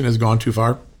administration has gone too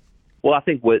far? Well, I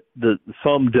think what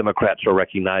some Democrats are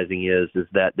recognizing is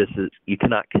that you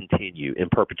cannot continue in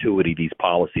perpetuity these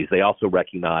policies. They also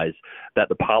recognize that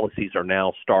the policies are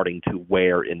now starting to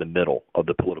wear in the middle of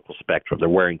the political spectrum. They're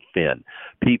wearing thin.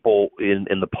 People in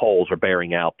the polls are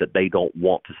bearing out that they don't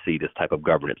want to see this type of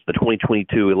governance. The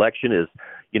 2022 election is,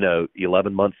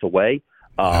 11 months away.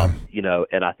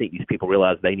 And I think these people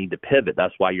realize they need to pivot.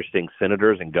 That's why you're seeing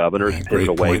senators and governors pivot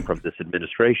away from this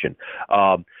administration.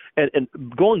 And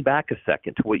going back a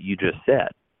second to what you just said,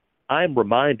 I'm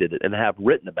reminded and have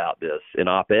written about this in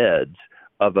op-eds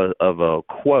of a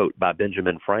quote by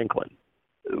Benjamin Franklin,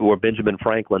 where Benjamin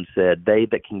Franklin said, "They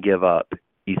that can give up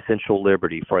essential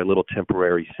liberty for a little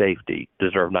temporary safety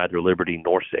deserve neither liberty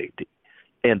nor safety."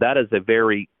 And that is a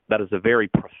very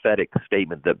prophetic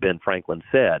statement that Ben Franklin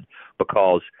said,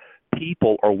 because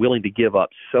people are willing to give up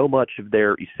so much of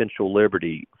their essential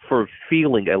liberty for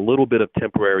feeling a little bit of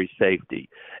temporary safety.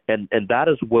 And that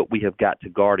is what we have got to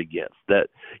guard against. That,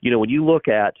 when you look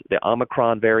at the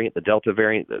Omicron variant, the Delta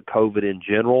variant, the COVID in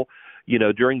general,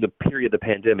 during the period of the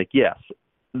pandemic, yes,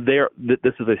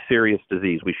 this is a serious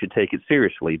disease. We should take it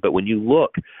seriously. But when you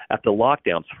look at the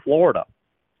lockdowns, Florida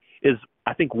is,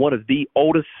 I think, one of the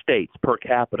oldest states per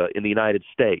capita in the United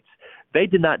States. They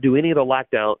did not do any of the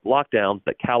lockdowns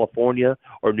that California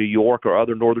or New York or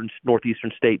other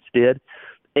northeastern states did,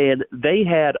 and they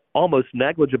had almost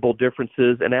negligible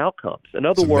differences in outcomes. In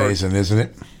other words, amazing, isn't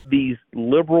it? These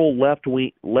liberal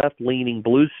left-leaning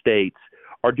blue states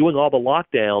are doing all the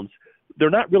lockdowns. They're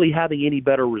not really having any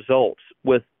better results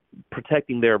with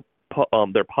protecting their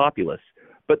populace,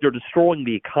 but they're destroying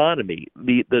the economy.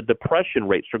 The depression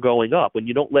rates are going up. When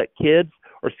you don't let kids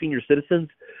or senior citizens,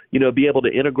 be able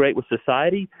to integrate with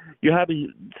society, you're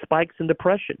having spikes in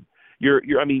depression.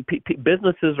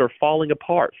 Businesses are falling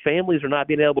apart. Families are not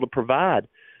being able to provide.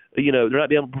 They're not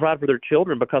being able to provide for their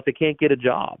children because they can't get a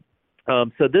job.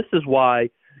 So this is why,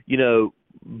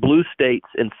 blue states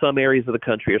in some areas of the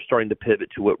country are starting to pivot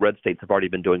to what red states have already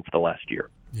been doing for the last year.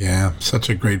 Yeah, such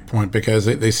a great point, because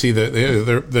they see that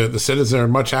the citizens are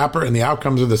much happier and the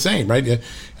outcomes are the same, right?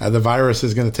 The virus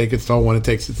is going to take its toll when it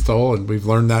takes its toll, and we've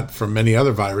learned that from many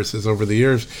other viruses over the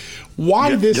years.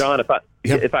 John,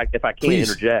 if I can please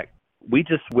interject, we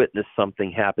just witnessed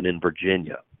something happen in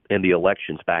Virginia in the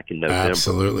elections back in November.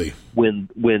 Absolutely. When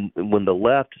the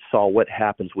left saw what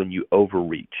happens when you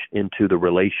overreach into the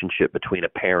relationship between a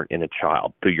parent and a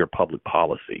child through your public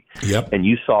policy. Yep. And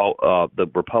you saw the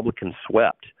Republicans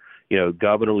swept,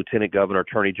 governor, lieutenant governor,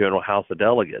 attorney general, House of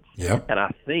Delegates. Yep. And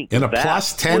I think in a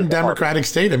plus 10 Democratic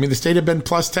state. I mean, the state had been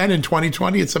plus 10 in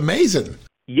 2020. It's amazing.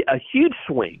 Yeah, a huge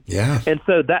swing. Yeah. And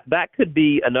so that could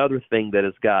be another thing that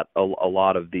has got a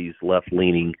lot of these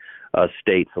left-leaning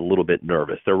states a little bit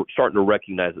nervous. They're starting to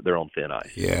recognize that they're on thin ice.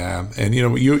 Yeah, and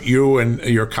you and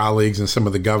your colleagues and some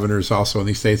of the governors also in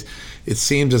these states, it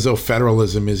seems as though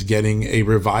federalism is getting a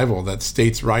revival, that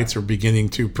states' rights are beginning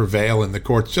to prevail in the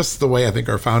courts, just the way I think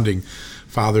our founding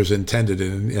fathers intended it.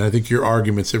 And I think your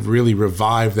arguments have really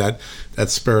revived that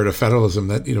spirit of federalism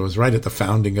that, was right at the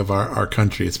founding of our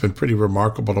country. It's been pretty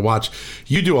remarkable to watch.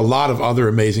 You do a lot of other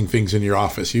amazing things in your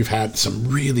office. You've had some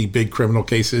really big criminal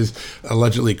cases,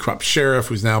 allegedly corrupt sheriff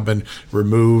who's now been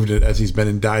removed as he's been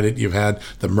indicted. You've had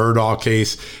the Murdaugh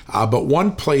case. But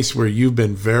one place where you've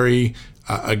been very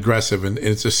aggressive, and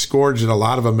it's a scourge that a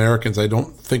lot of Americans I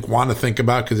don't think want to think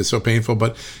about because it's so painful.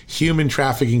 But human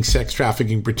trafficking, sex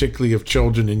trafficking, particularly of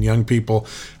children and young people,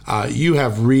 you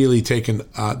have really taken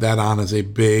that on as a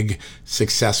big,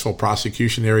 successful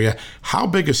prosecution area. How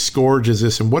big a scourge is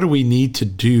this, and what do we need to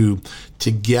do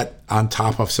to get on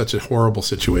top of such a horrible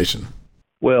situation?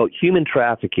 Well, human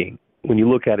trafficking, when you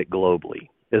look at it globally,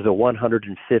 is a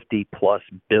 150 plus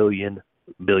billion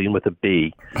with a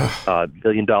B, $1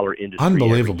 billion industry.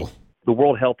 Unbelievable. The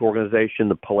World Health Organization,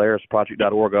 the Polaris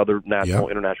Project.org, other national,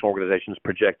 international organizations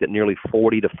project that nearly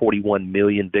 40 to 41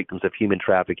 million victims of human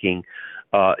trafficking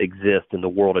exist in the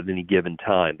world at any given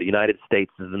time. The United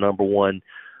States is the number one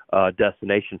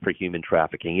destination for human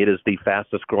trafficking. It is the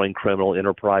fastest growing criminal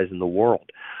enterprise in the world.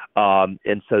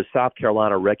 And so South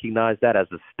Carolina recognized that as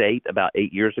a state about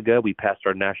 8 years ago. We passed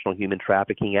our National Human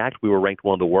Trafficking Act. We were ranked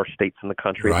one of the worst states in the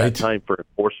country at that time for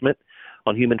enforcement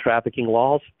on human trafficking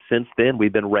laws. Since then,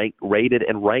 we've been rated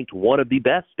and ranked one of the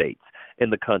best states in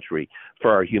the country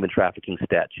for our human trafficking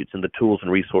statutes and the tools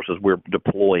and resources we're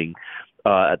deploying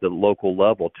at the local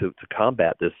level to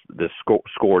combat this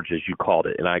scourge, as you called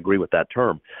it. And I agree with that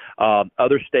term.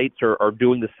 Other states are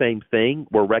doing the same thing.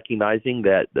 We're recognizing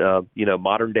that,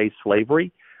 modern day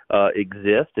slavery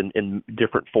exists in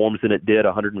different forms than it did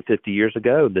 150 years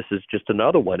ago. This is just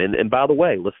another one. And by the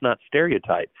way, let's not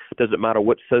stereotype. Doesn't matter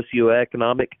what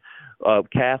socioeconomic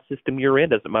caste system you're in.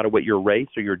 Doesn't matter what your race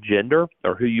or your gender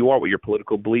or who you are, what your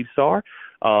political beliefs are.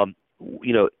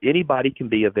 Anybody can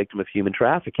be a victim of human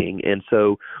trafficking. And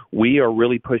so we are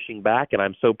really pushing back, and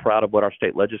I'm so proud of what our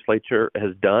state legislature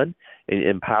has done in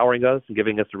empowering us and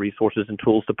giving us the resources and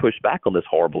tools to push back on this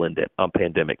horrible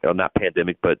pandemic. Not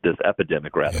pandemic, but this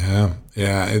epidemic, rather.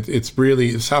 Yeah. It's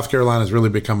really, South Carolina has really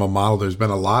become a model. There's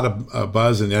been a lot of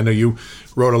buzz, and I know you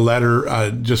wrote a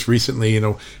letter just recently,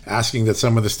 asking that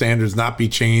some of the standards not be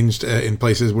changed in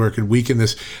places where it could weaken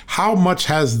this. How much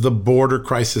has the border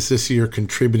crisis this year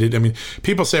contributed? I mean,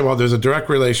 people say, well, there's a direct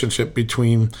relationship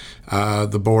between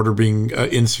the border being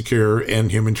insecure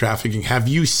and human trafficking. Have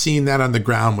you seen that on the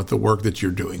ground with the work that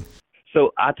you're doing?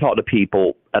 So I talk to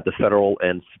people at the federal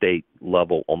and state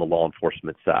level on the law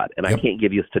enforcement side, and I can't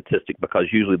give you a statistic because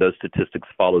usually those statistics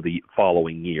follow the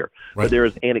following year. Right. But there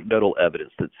is anecdotal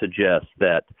evidence that suggests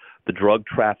that the drug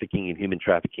trafficking and human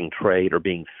trafficking trade are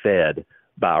being fed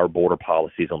by our border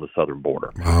policies on the southern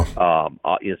border. Wow.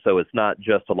 So it's not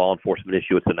just a law enforcement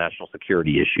issue, it's a national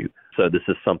security issue. So this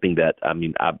is something that,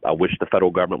 I wish the federal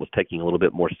government was taking a little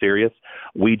bit more serious.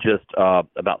 We just,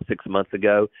 about 6 months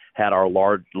ago, had our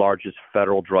largest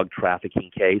federal drug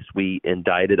trafficking case. We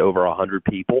indicted over 100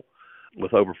 people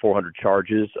with over 400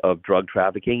 charges of drug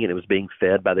trafficking, and it was being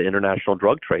fed by the international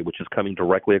drug trade, which is coming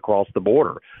directly across the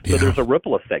border. So there's a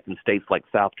ripple effect in states like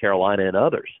South Carolina and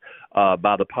others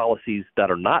by the policies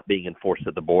that are not being enforced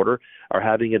at the border are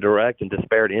having a direct and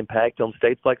disparate impact on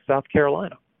states like South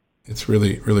Carolina. It's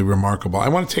really, really remarkable. I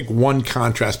want to take one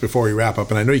contrast before we wrap up,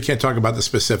 and I know you can't talk about the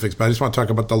specifics, but I just want to talk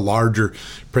about the larger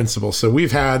principle. So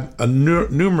we've had a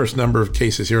numerous number of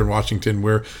cases here in Washington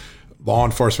where law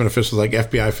enforcement officials, like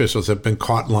FBI officials, have been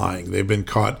caught lying. They've been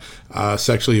caught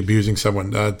sexually abusing someone.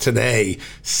 Today,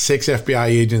 6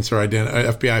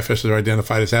 FBI officials are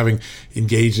identified as having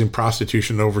engaged in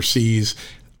prostitution overseas.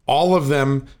 All of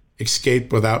them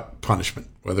escaped without punishment,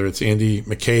 whether it's Andy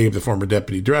McCabe, the former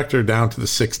deputy director, down to the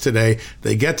 6 today.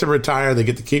 They get to retire, they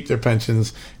get to keep their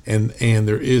pensions, and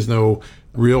there is no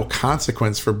real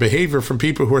consequence for behavior from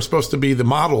people who are supposed to be the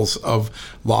models of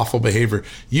lawful behavior.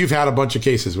 You've had a bunch of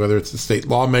cases, whether it's the state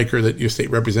lawmaker, that your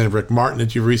state representative Rick Martin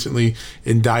that you recently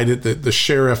indicted, the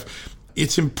sheriff.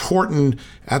 It's important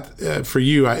for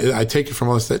you, I take it from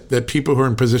all this, that people who are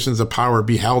in positions of power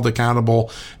be held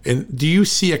accountable. And do you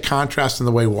see a contrast in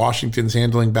the way Washington's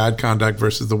handling bad conduct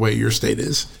versus the way your state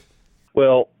is?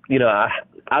 Well,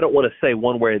 I don't want to say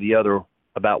one way or the other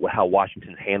about how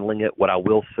Washington's handling it. What I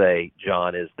will say,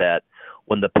 John, is that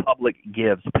when the public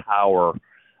gives power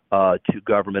to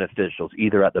government officials,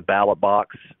 either at the ballot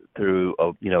box through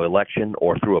election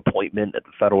or through appointment at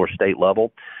the federal or state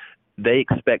level, they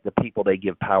expect the people they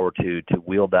give power to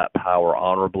wield that power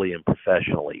honorably and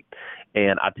professionally.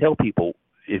 And I tell people,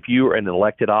 if you're in an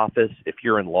elected office, if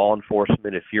you're in law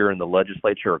enforcement, if you're in the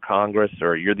legislature or Congress,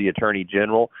 or you're the attorney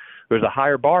general, there's a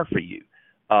higher bar for you.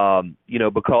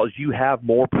 Because you have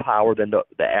more power than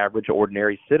the average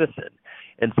ordinary citizen.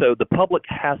 And so the public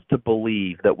has to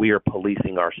believe that we are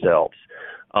policing ourselves.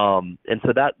 And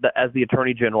so that as the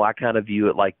attorney general, I kind of view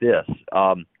it like this.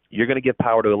 You're going to give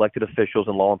power to elected officials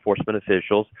and law enforcement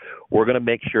officials. We're going to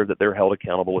make sure that they're held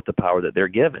accountable with the power that they're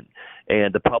given.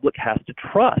 And the public has to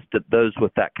trust that those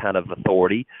with that kind of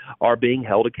authority are being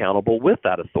held accountable with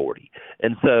that authority.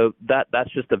 And so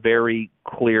that's just a very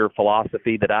clear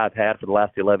philosophy that I've had for the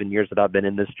last 11 years that I've been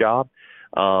in this job.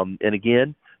 And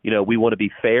again, we want to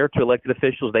be fair to elected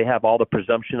officials. They have all the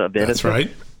presumption of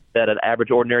innocence that an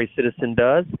average ordinary citizen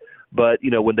does. But,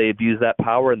 when they abuse that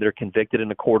power and they're convicted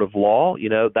in a court of law,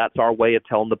 that's our way of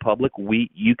telling the public,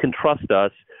 you can trust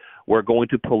us. We're going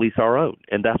to police our own.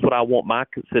 And that's what I want my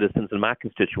citizens and my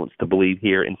constituents to believe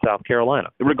here in South Carolina,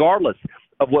 regardless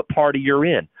of what party you're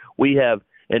in. We have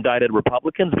indicted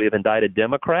Republicans. We have indicted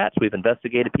Democrats. We've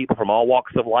investigated people from all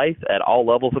walks of life at all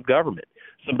levels of government.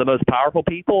 Some of the most powerful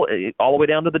people, all the way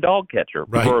down to the dog catcher,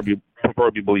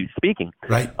 proverbially speaking.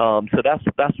 Right. So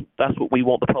that's what we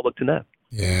want the public to know.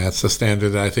 Yeah, it's a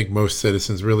standard that I think most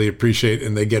citizens really appreciate,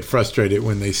 and they get frustrated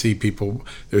when they see people.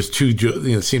 There's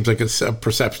it seems like it's a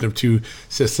perception of two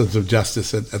systems of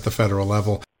justice at the federal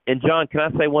level. And John, can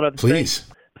I say one other thing? Please.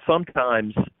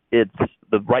 Sometimes it's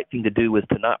the right thing to do is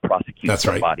to not prosecute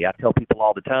somebody. Right. I tell people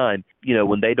all the time,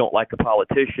 when they don't like a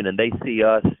politician and they see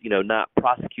us, not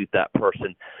prosecute that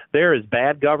person, there is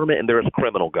bad government and there is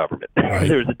criminal government. Right.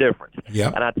 There's a difference.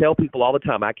 Yep. And I tell people all the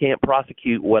time, I can't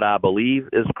prosecute what I believe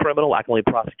is criminal. I can only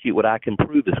prosecute what I can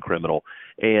prove is criminal.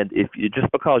 And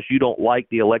just because you don't like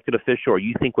the elected official or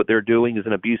you think what they're doing is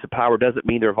an abuse of power doesn't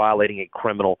mean they're violating a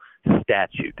criminal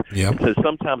statute. Yep. So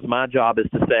sometimes my job is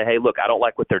to say, hey, look, I don't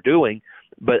like what they're doing,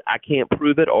 but I can't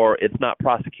prove it or it's not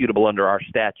prosecutable under our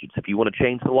statutes. If you want to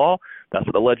change the law, that's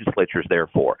what the legislature is there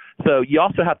for. So you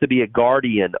also have to be a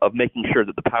guardian of making sure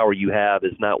that the power you have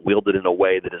is not wielded in a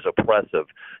way that is oppressive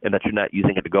and that you're not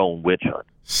using it to go on witch hunt.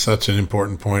 Such an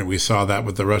important point. We saw that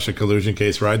with the Russia collusion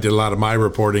case where I did a lot of my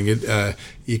reporting.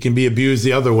 You can be abused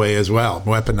the other way as well,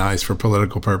 weaponized for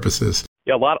political purposes.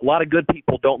 Yeah, a lot of good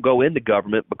people don't go into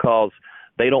government because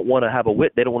they don't want to have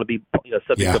they don't want to be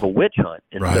subject of a witch hunt.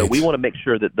 And so we want to make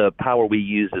sure that the power we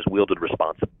use is wielded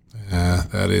responsibly.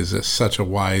 That is such a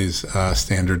wise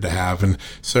standard to have. And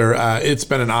sir, it's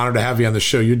been an honor to have you on the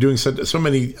show. You're doing so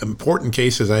many important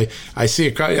cases. I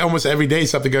see almost every day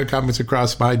something comes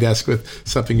across my desk with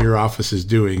something your office is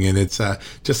doing. And it's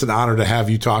just an honor to have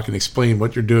you talk and explain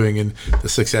what you're doing and the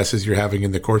successes you're having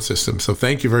in the court system. So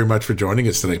thank you very much for joining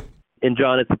us today. And,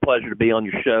 John, it's a pleasure to be on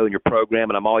your show and your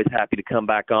program, and I'm always happy to come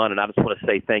back on. And I just want to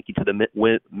say thank you to the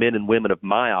men and women of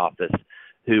my office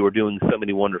who are doing so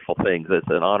many wonderful things. It's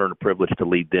an honor and a privilege to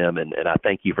lead them, and I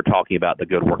thank you for talking about the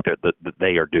good work that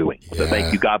they are doing. So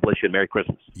thank you. God bless you, and Merry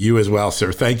Christmas. You as well,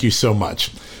 sir. Thank you so much.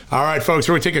 All right, folks,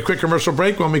 we're going to take a quick commercial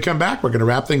break. When we come back, we're going to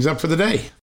wrap things up for the day.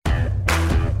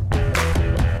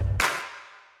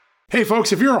 Hey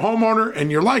folks, if you're a homeowner and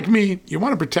you're like me, you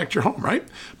want to protect your home, right?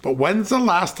 But when's the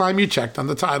last time you checked on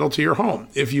the title to your home?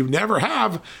 If you never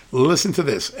have, listen to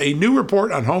this. A new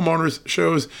report on homeowners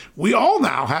shows we all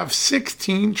now have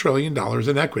 $16 trillion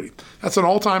in equity. That's an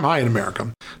all-time high in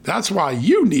America. That's why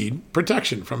you need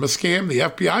protection from a scam the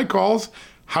FBI calls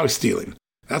house stealing.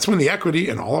 That's when the equity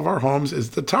in all of our homes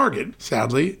is the target,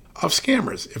 sadly, of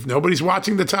scammers. If nobody's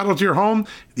watching the title to your home,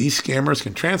 these scammers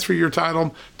can transfer your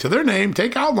title to their name,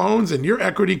 take out loans, and your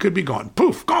equity could be gone.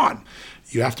 Poof, gone.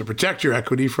 You have to protect your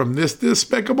equity from this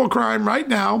despicable crime right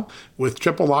now with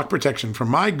triple lock protection from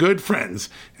my good friends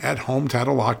at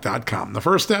HomeTitleLock.com. The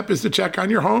first step is to check on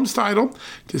your home's title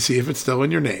to see if it's still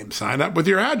in your name. Sign up with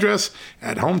your address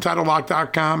at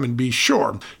HomeTitleLock.com and be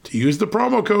sure to use the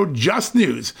promo code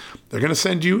JUSTNEWS. They're going to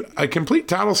send you a complete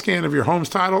title scan of your home's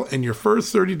title and your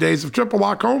first 30 days of triple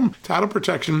lock home title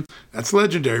protection. That's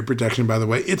legendary protection, by the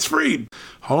way. It's free.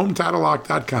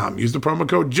 HomeTitleLock.com. Use the promo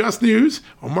code JUSTNEWS.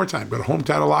 One more time, go to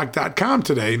HomeTitleLock.com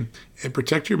today and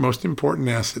protect your most important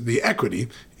asset, the equity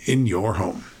in your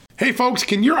home. Hey folks,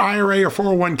 can your IRA or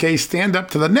 401k stand up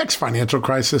to the next financial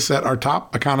crisis that our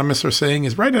top economists are saying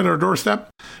is right at our doorstep?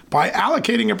 By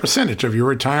allocating a percentage of your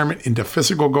retirement into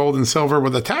physical gold and silver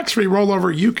with a tax-free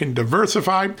rollover, you can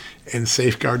diversify and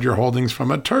safeguard your holdings from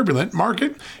a turbulent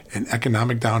market and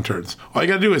economic downturns. All you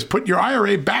got to do is put your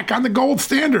IRA back on the gold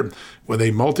standard. With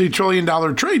a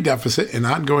multi-trillion-dollar trade deficit and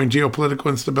ongoing geopolitical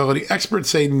instability,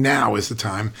 experts say now is the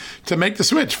time to make the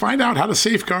switch. Find out how to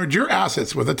safeguard your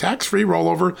assets with a tax-free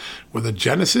rollover with a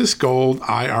Genesis Gold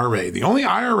IRA, the only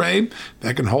IRA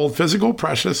that can hold physical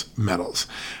precious metals.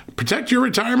 Protect your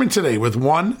retirement today with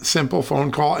one simple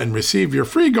phone call and receive your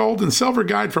free gold and silver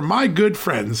guide from my good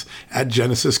friends at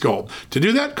Genesis Gold. To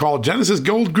do that, call Genesis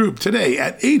Gold Group today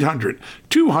at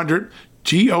 800-200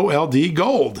 GOLD,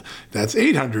 GOLD. That's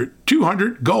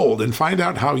 800-200-GOLD, and find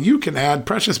out how you can add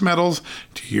precious metals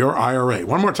to your IRA.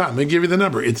 One more time, let me give you the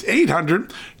number. It's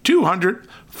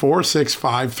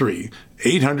 800-200-4653.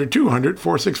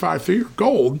 800-200-4653 or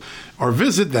gold, or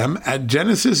visit them at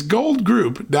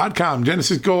genesisgoldgroup.com.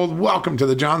 Genesis Gold, welcome to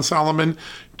the John Solomon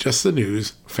Just the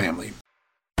News family.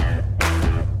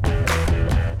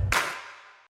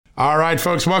 All right,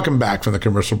 folks, welcome back from the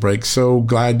commercial break. So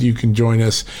glad you can join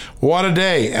us. What a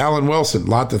day. Alan Wilson,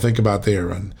 a lot to think about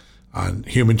there on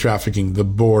human trafficking, the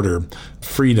border,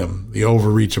 freedom, the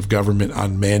overreach of government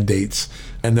on mandates.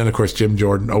 And then, of course, Jim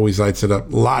Jordan always lights it up.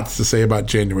 Lots to say about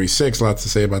January 6th, lots to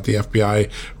say about the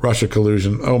FBI, Russia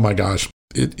collusion. Oh, my gosh.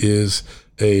 It is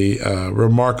a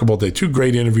remarkable day. Two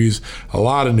great interviews, a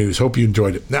lot of news. Hope you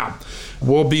enjoyed it. Now,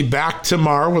 we'll be back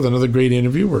tomorrow with another great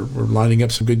interview. We're lining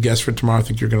up some good guests for tomorrow. I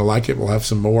think you're going to like it. We'll have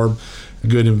some more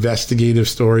good investigative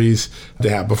stories to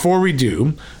have. Before we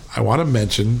do, I want to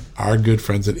mention our good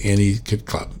friends at Annie's Kit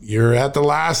Club. You're at the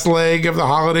last leg of the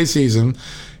holiday season.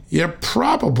 You're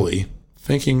probably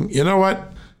thinking, you know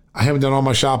what? I haven't done all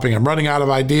my shopping. I'm running out of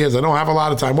ideas. I don't have a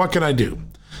lot of time. What can I do?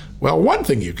 Well, one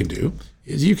thing you can do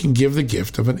is you can give the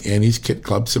gift of an Annie's Kit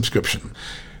Club subscription.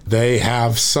 They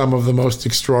have some of the most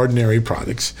extraordinary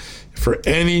products for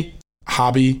any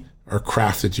hobby or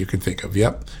craft that you can think of.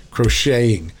 Yep.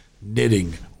 Crocheting,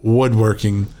 knitting,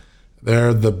 woodworking.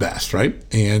 They're the best, right?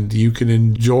 And you can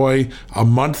enjoy a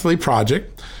monthly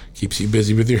project. Keeps you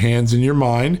busy with your hands and your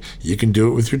mind. You can do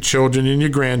it with your children and your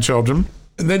grandchildren.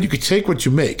 And then you can take what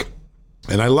you make.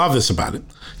 And I love this about it.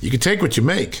 You can take what you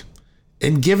make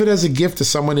and give it as a gift to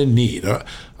someone in need, a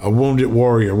wounded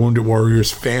warrior, wounded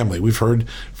warrior's family. We've heard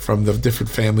from the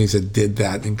different families that did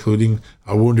that, including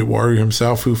a wounded warrior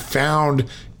himself who found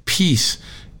peace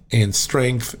and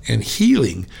strength and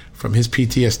healing from his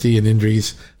PTSD and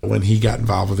injuries when he got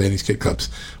involved with Annie's Kit Clubs.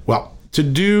 Well, to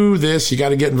do this, you got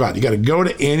to get involved. You got to go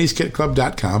to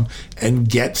annieskitclub.com and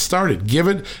get started. Give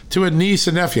it to a niece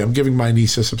and nephew. I'm giving my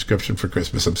niece a subscription for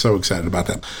Christmas. I'm so excited about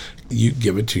that. You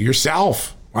give it to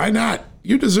yourself. Why not?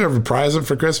 You deserve a present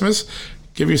for Christmas.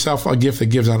 Give yourself a gift that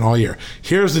gives on all year.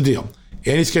 Here's the deal.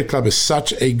 Annie's Kit Club is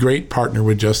such a great partner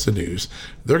with Just the News.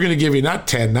 They're going to give you not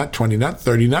 10, not 20, not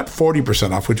 30, not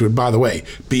 40% off, which would, by the way,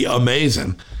 be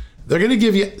amazing. They're going to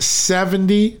give you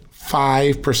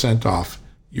 75% off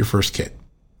your first kit.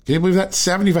 Can you believe that?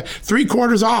 75,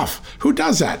 3/4 off. Who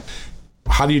does that?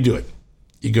 How do you do it?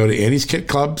 You go to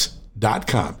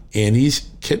annieskitclubs.com,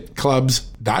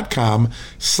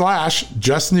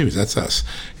 annieskitclubs.com/justnews. That's us.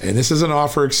 And this is an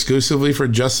offer exclusively for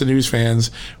Just the News fans,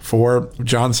 for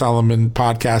John Solomon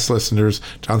podcast listeners,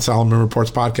 John Solomon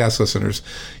Reports podcast listeners.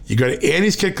 You go to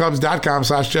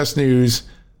annieskitclubs.com/justnews.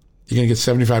 You're going to get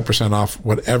 75% off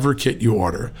whatever kit you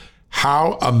order.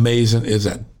 How amazing is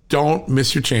that? Don't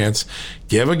miss your chance.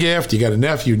 Give a gift. You got a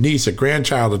nephew, niece, a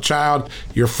grandchild, a child,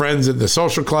 your friends at the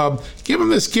social club. Give them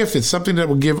this gift. It's something that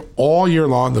will give all year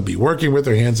long. They'll be working with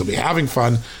their hands. They'll be having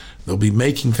fun. They'll be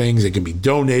making things. They can be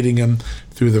donating them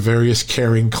through the various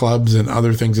caring clubs and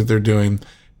other things that they're doing.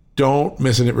 Don't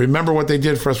miss it. Remember what they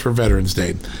did for us for Veterans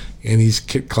Day. Annie's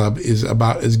Kit Club is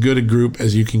about as good a group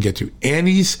as you can get to.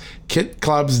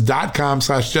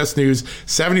 annieskitclubs.com/justnews.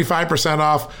 75%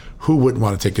 off. Who wouldn't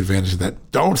want to take advantage of that?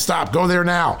 Don't stop. Go there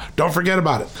now. Don't forget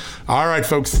about it. All right,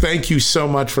 folks, thank you so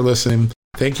much for listening.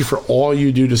 Thank you for all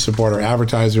you do to support our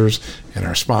advertisers and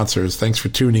our sponsors. Thanks for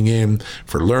tuning in,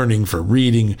 for learning, for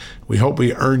reading. We hope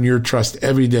we earn your trust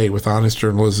every day with honest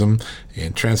journalism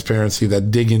and transparency,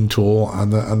 that dig-in tool on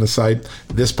the site.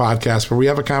 This podcast where we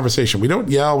have a conversation. We don't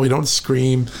yell. We don't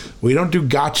scream. We don't do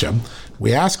gotcha.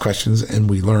 We ask questions and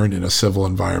we learn in a civil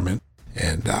environment.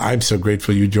 And I'm so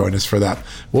grateful you joined us for that.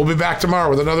 We'll be back tomorrow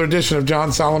with another edition of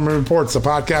John Solomon Reports, the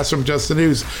podcast from Just the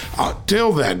News.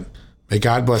 Until then, may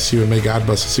God bless you and may God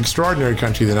bless this extraordinary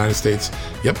country, the United States.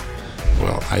 Yep.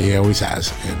 Well, he always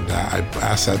has. And I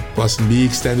ask that blessing be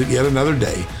extended yet another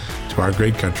day to our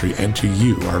great country and to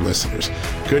you, our listeners.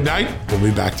 Good night. We'll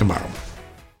be back tomorrow.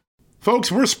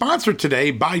 Folks, we're sponsored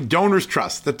today by Donors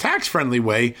Trust, the tax-friendly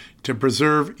way to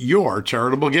preserve your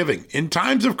charitable giving. In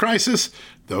times of crisis,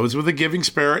 those with a giving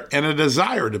spirit and a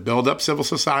desire to build up civil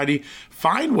society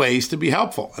find ways to be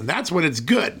helpful. And that's when it's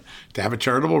good to have a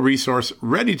charitable resource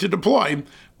ready to deploy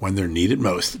when they're needed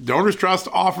most. Donors Trust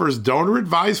offers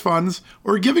donor-advised funds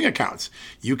or giving accounts.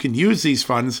 You can use these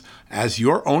funds as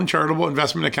your own charitable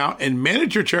investment account and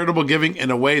manage your charitable giving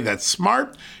in a way that's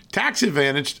smart,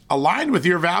 tax-advantaged, aligned with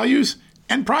your values,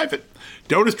 and private.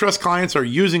 Donors Trust clients are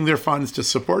using their funds to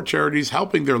support charities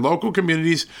helping their local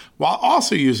communities while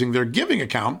also using their giving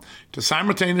account to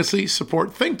simultaneously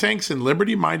support think tanks and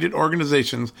liberty-minded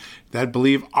organizations that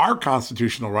believe our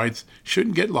constitutional rights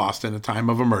shouldn't get lost in a time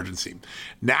of emergency.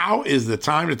 Now is the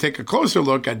time to take a closer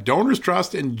look at Donors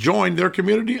Trust and join their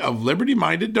community of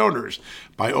liberty-minded donors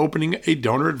by opening a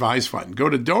donor-advised fund. Go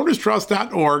to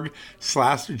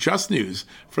donorstrust.org/justnews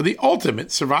for the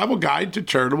ultimate survival guide to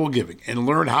charitable giving and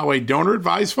learn how a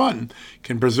donor-advised fund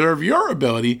can preserve your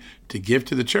ability to give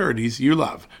to the charities you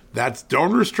love. That's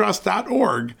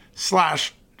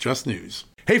donorstrust.org/justnews.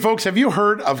 Hey folks, have you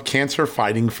heard of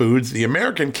cancer-fighting foods? The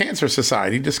American Cancer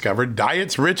Society discovered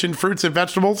diets rich in fruits and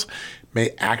vegetables may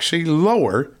actually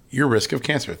lower your risk of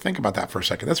cancer. Think about that for a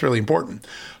second. That's really important.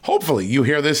 Hopefully you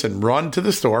hear this and run to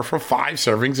the store for 5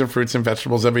 servings of fruits and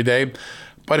vegetables every day.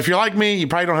 But if you're like me, you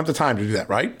probably don't have the time to do that,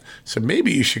 right? So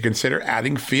maybe you should consider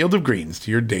adding Field of Greens to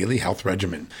your daily health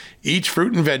regimen. Each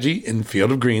fruit and veggie in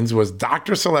Field of Greens was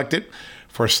doctor selected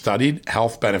for studied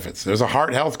health benefits. There's a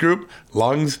heart health group,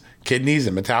 lungs, kidneys,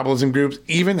 and metabolism groups,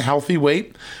 even healthy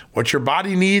weight. What your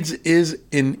body needs is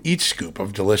in each scoop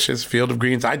of delicious Field of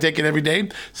Greens. I take it every day.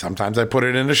 Sometimes I put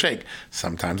it in a shake.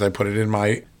 Sometimes I put it in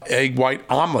my egg white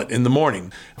omelet in the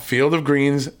morning. Field of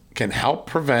Greens can help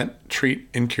prevent, treat,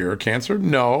 and cure cancer?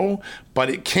 No, but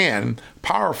it can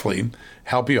powerfully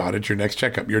help you out at your next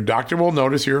checkup. Your doctor will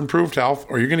notice your improved health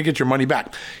or you're going to get your money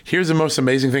back. Here's the most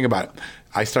amazing thing about it.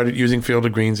 I started using Field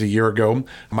of Greens a year ago.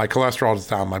 My cholesterol is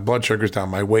down, my blood sugar is down,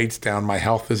 my weight's down, my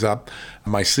health is up,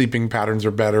 my sleeping patterns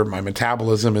are better, my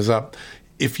metabolism is up.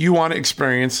 If you want to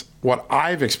experience what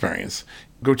I've experienced,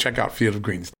 go check out Field of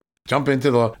Greens. Jump into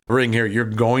the ring here. You're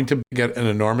going to get an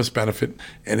enormous benefit.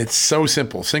 And it's so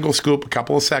simple. Single scoop, a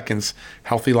couple of seconds,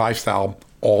 healthy lifestyle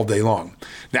all day long.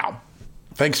 Now,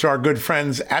 thanks to our good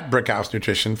friends at Brickhouse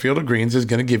Nutrition, Field of Greens is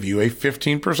going to give you a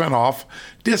 15% off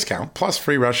discount plus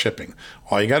free rush shipping.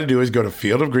 All you got to do is go to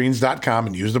fieldofgreens.com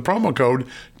and use the promo code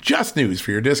JUSTNEWS for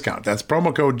your discount. That's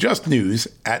promo code JUSTNEWS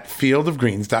at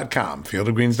fieldofgreens.com.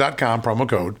 Fieldofgreens.com, promo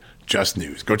code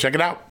JUSTNEWS. Go check it out.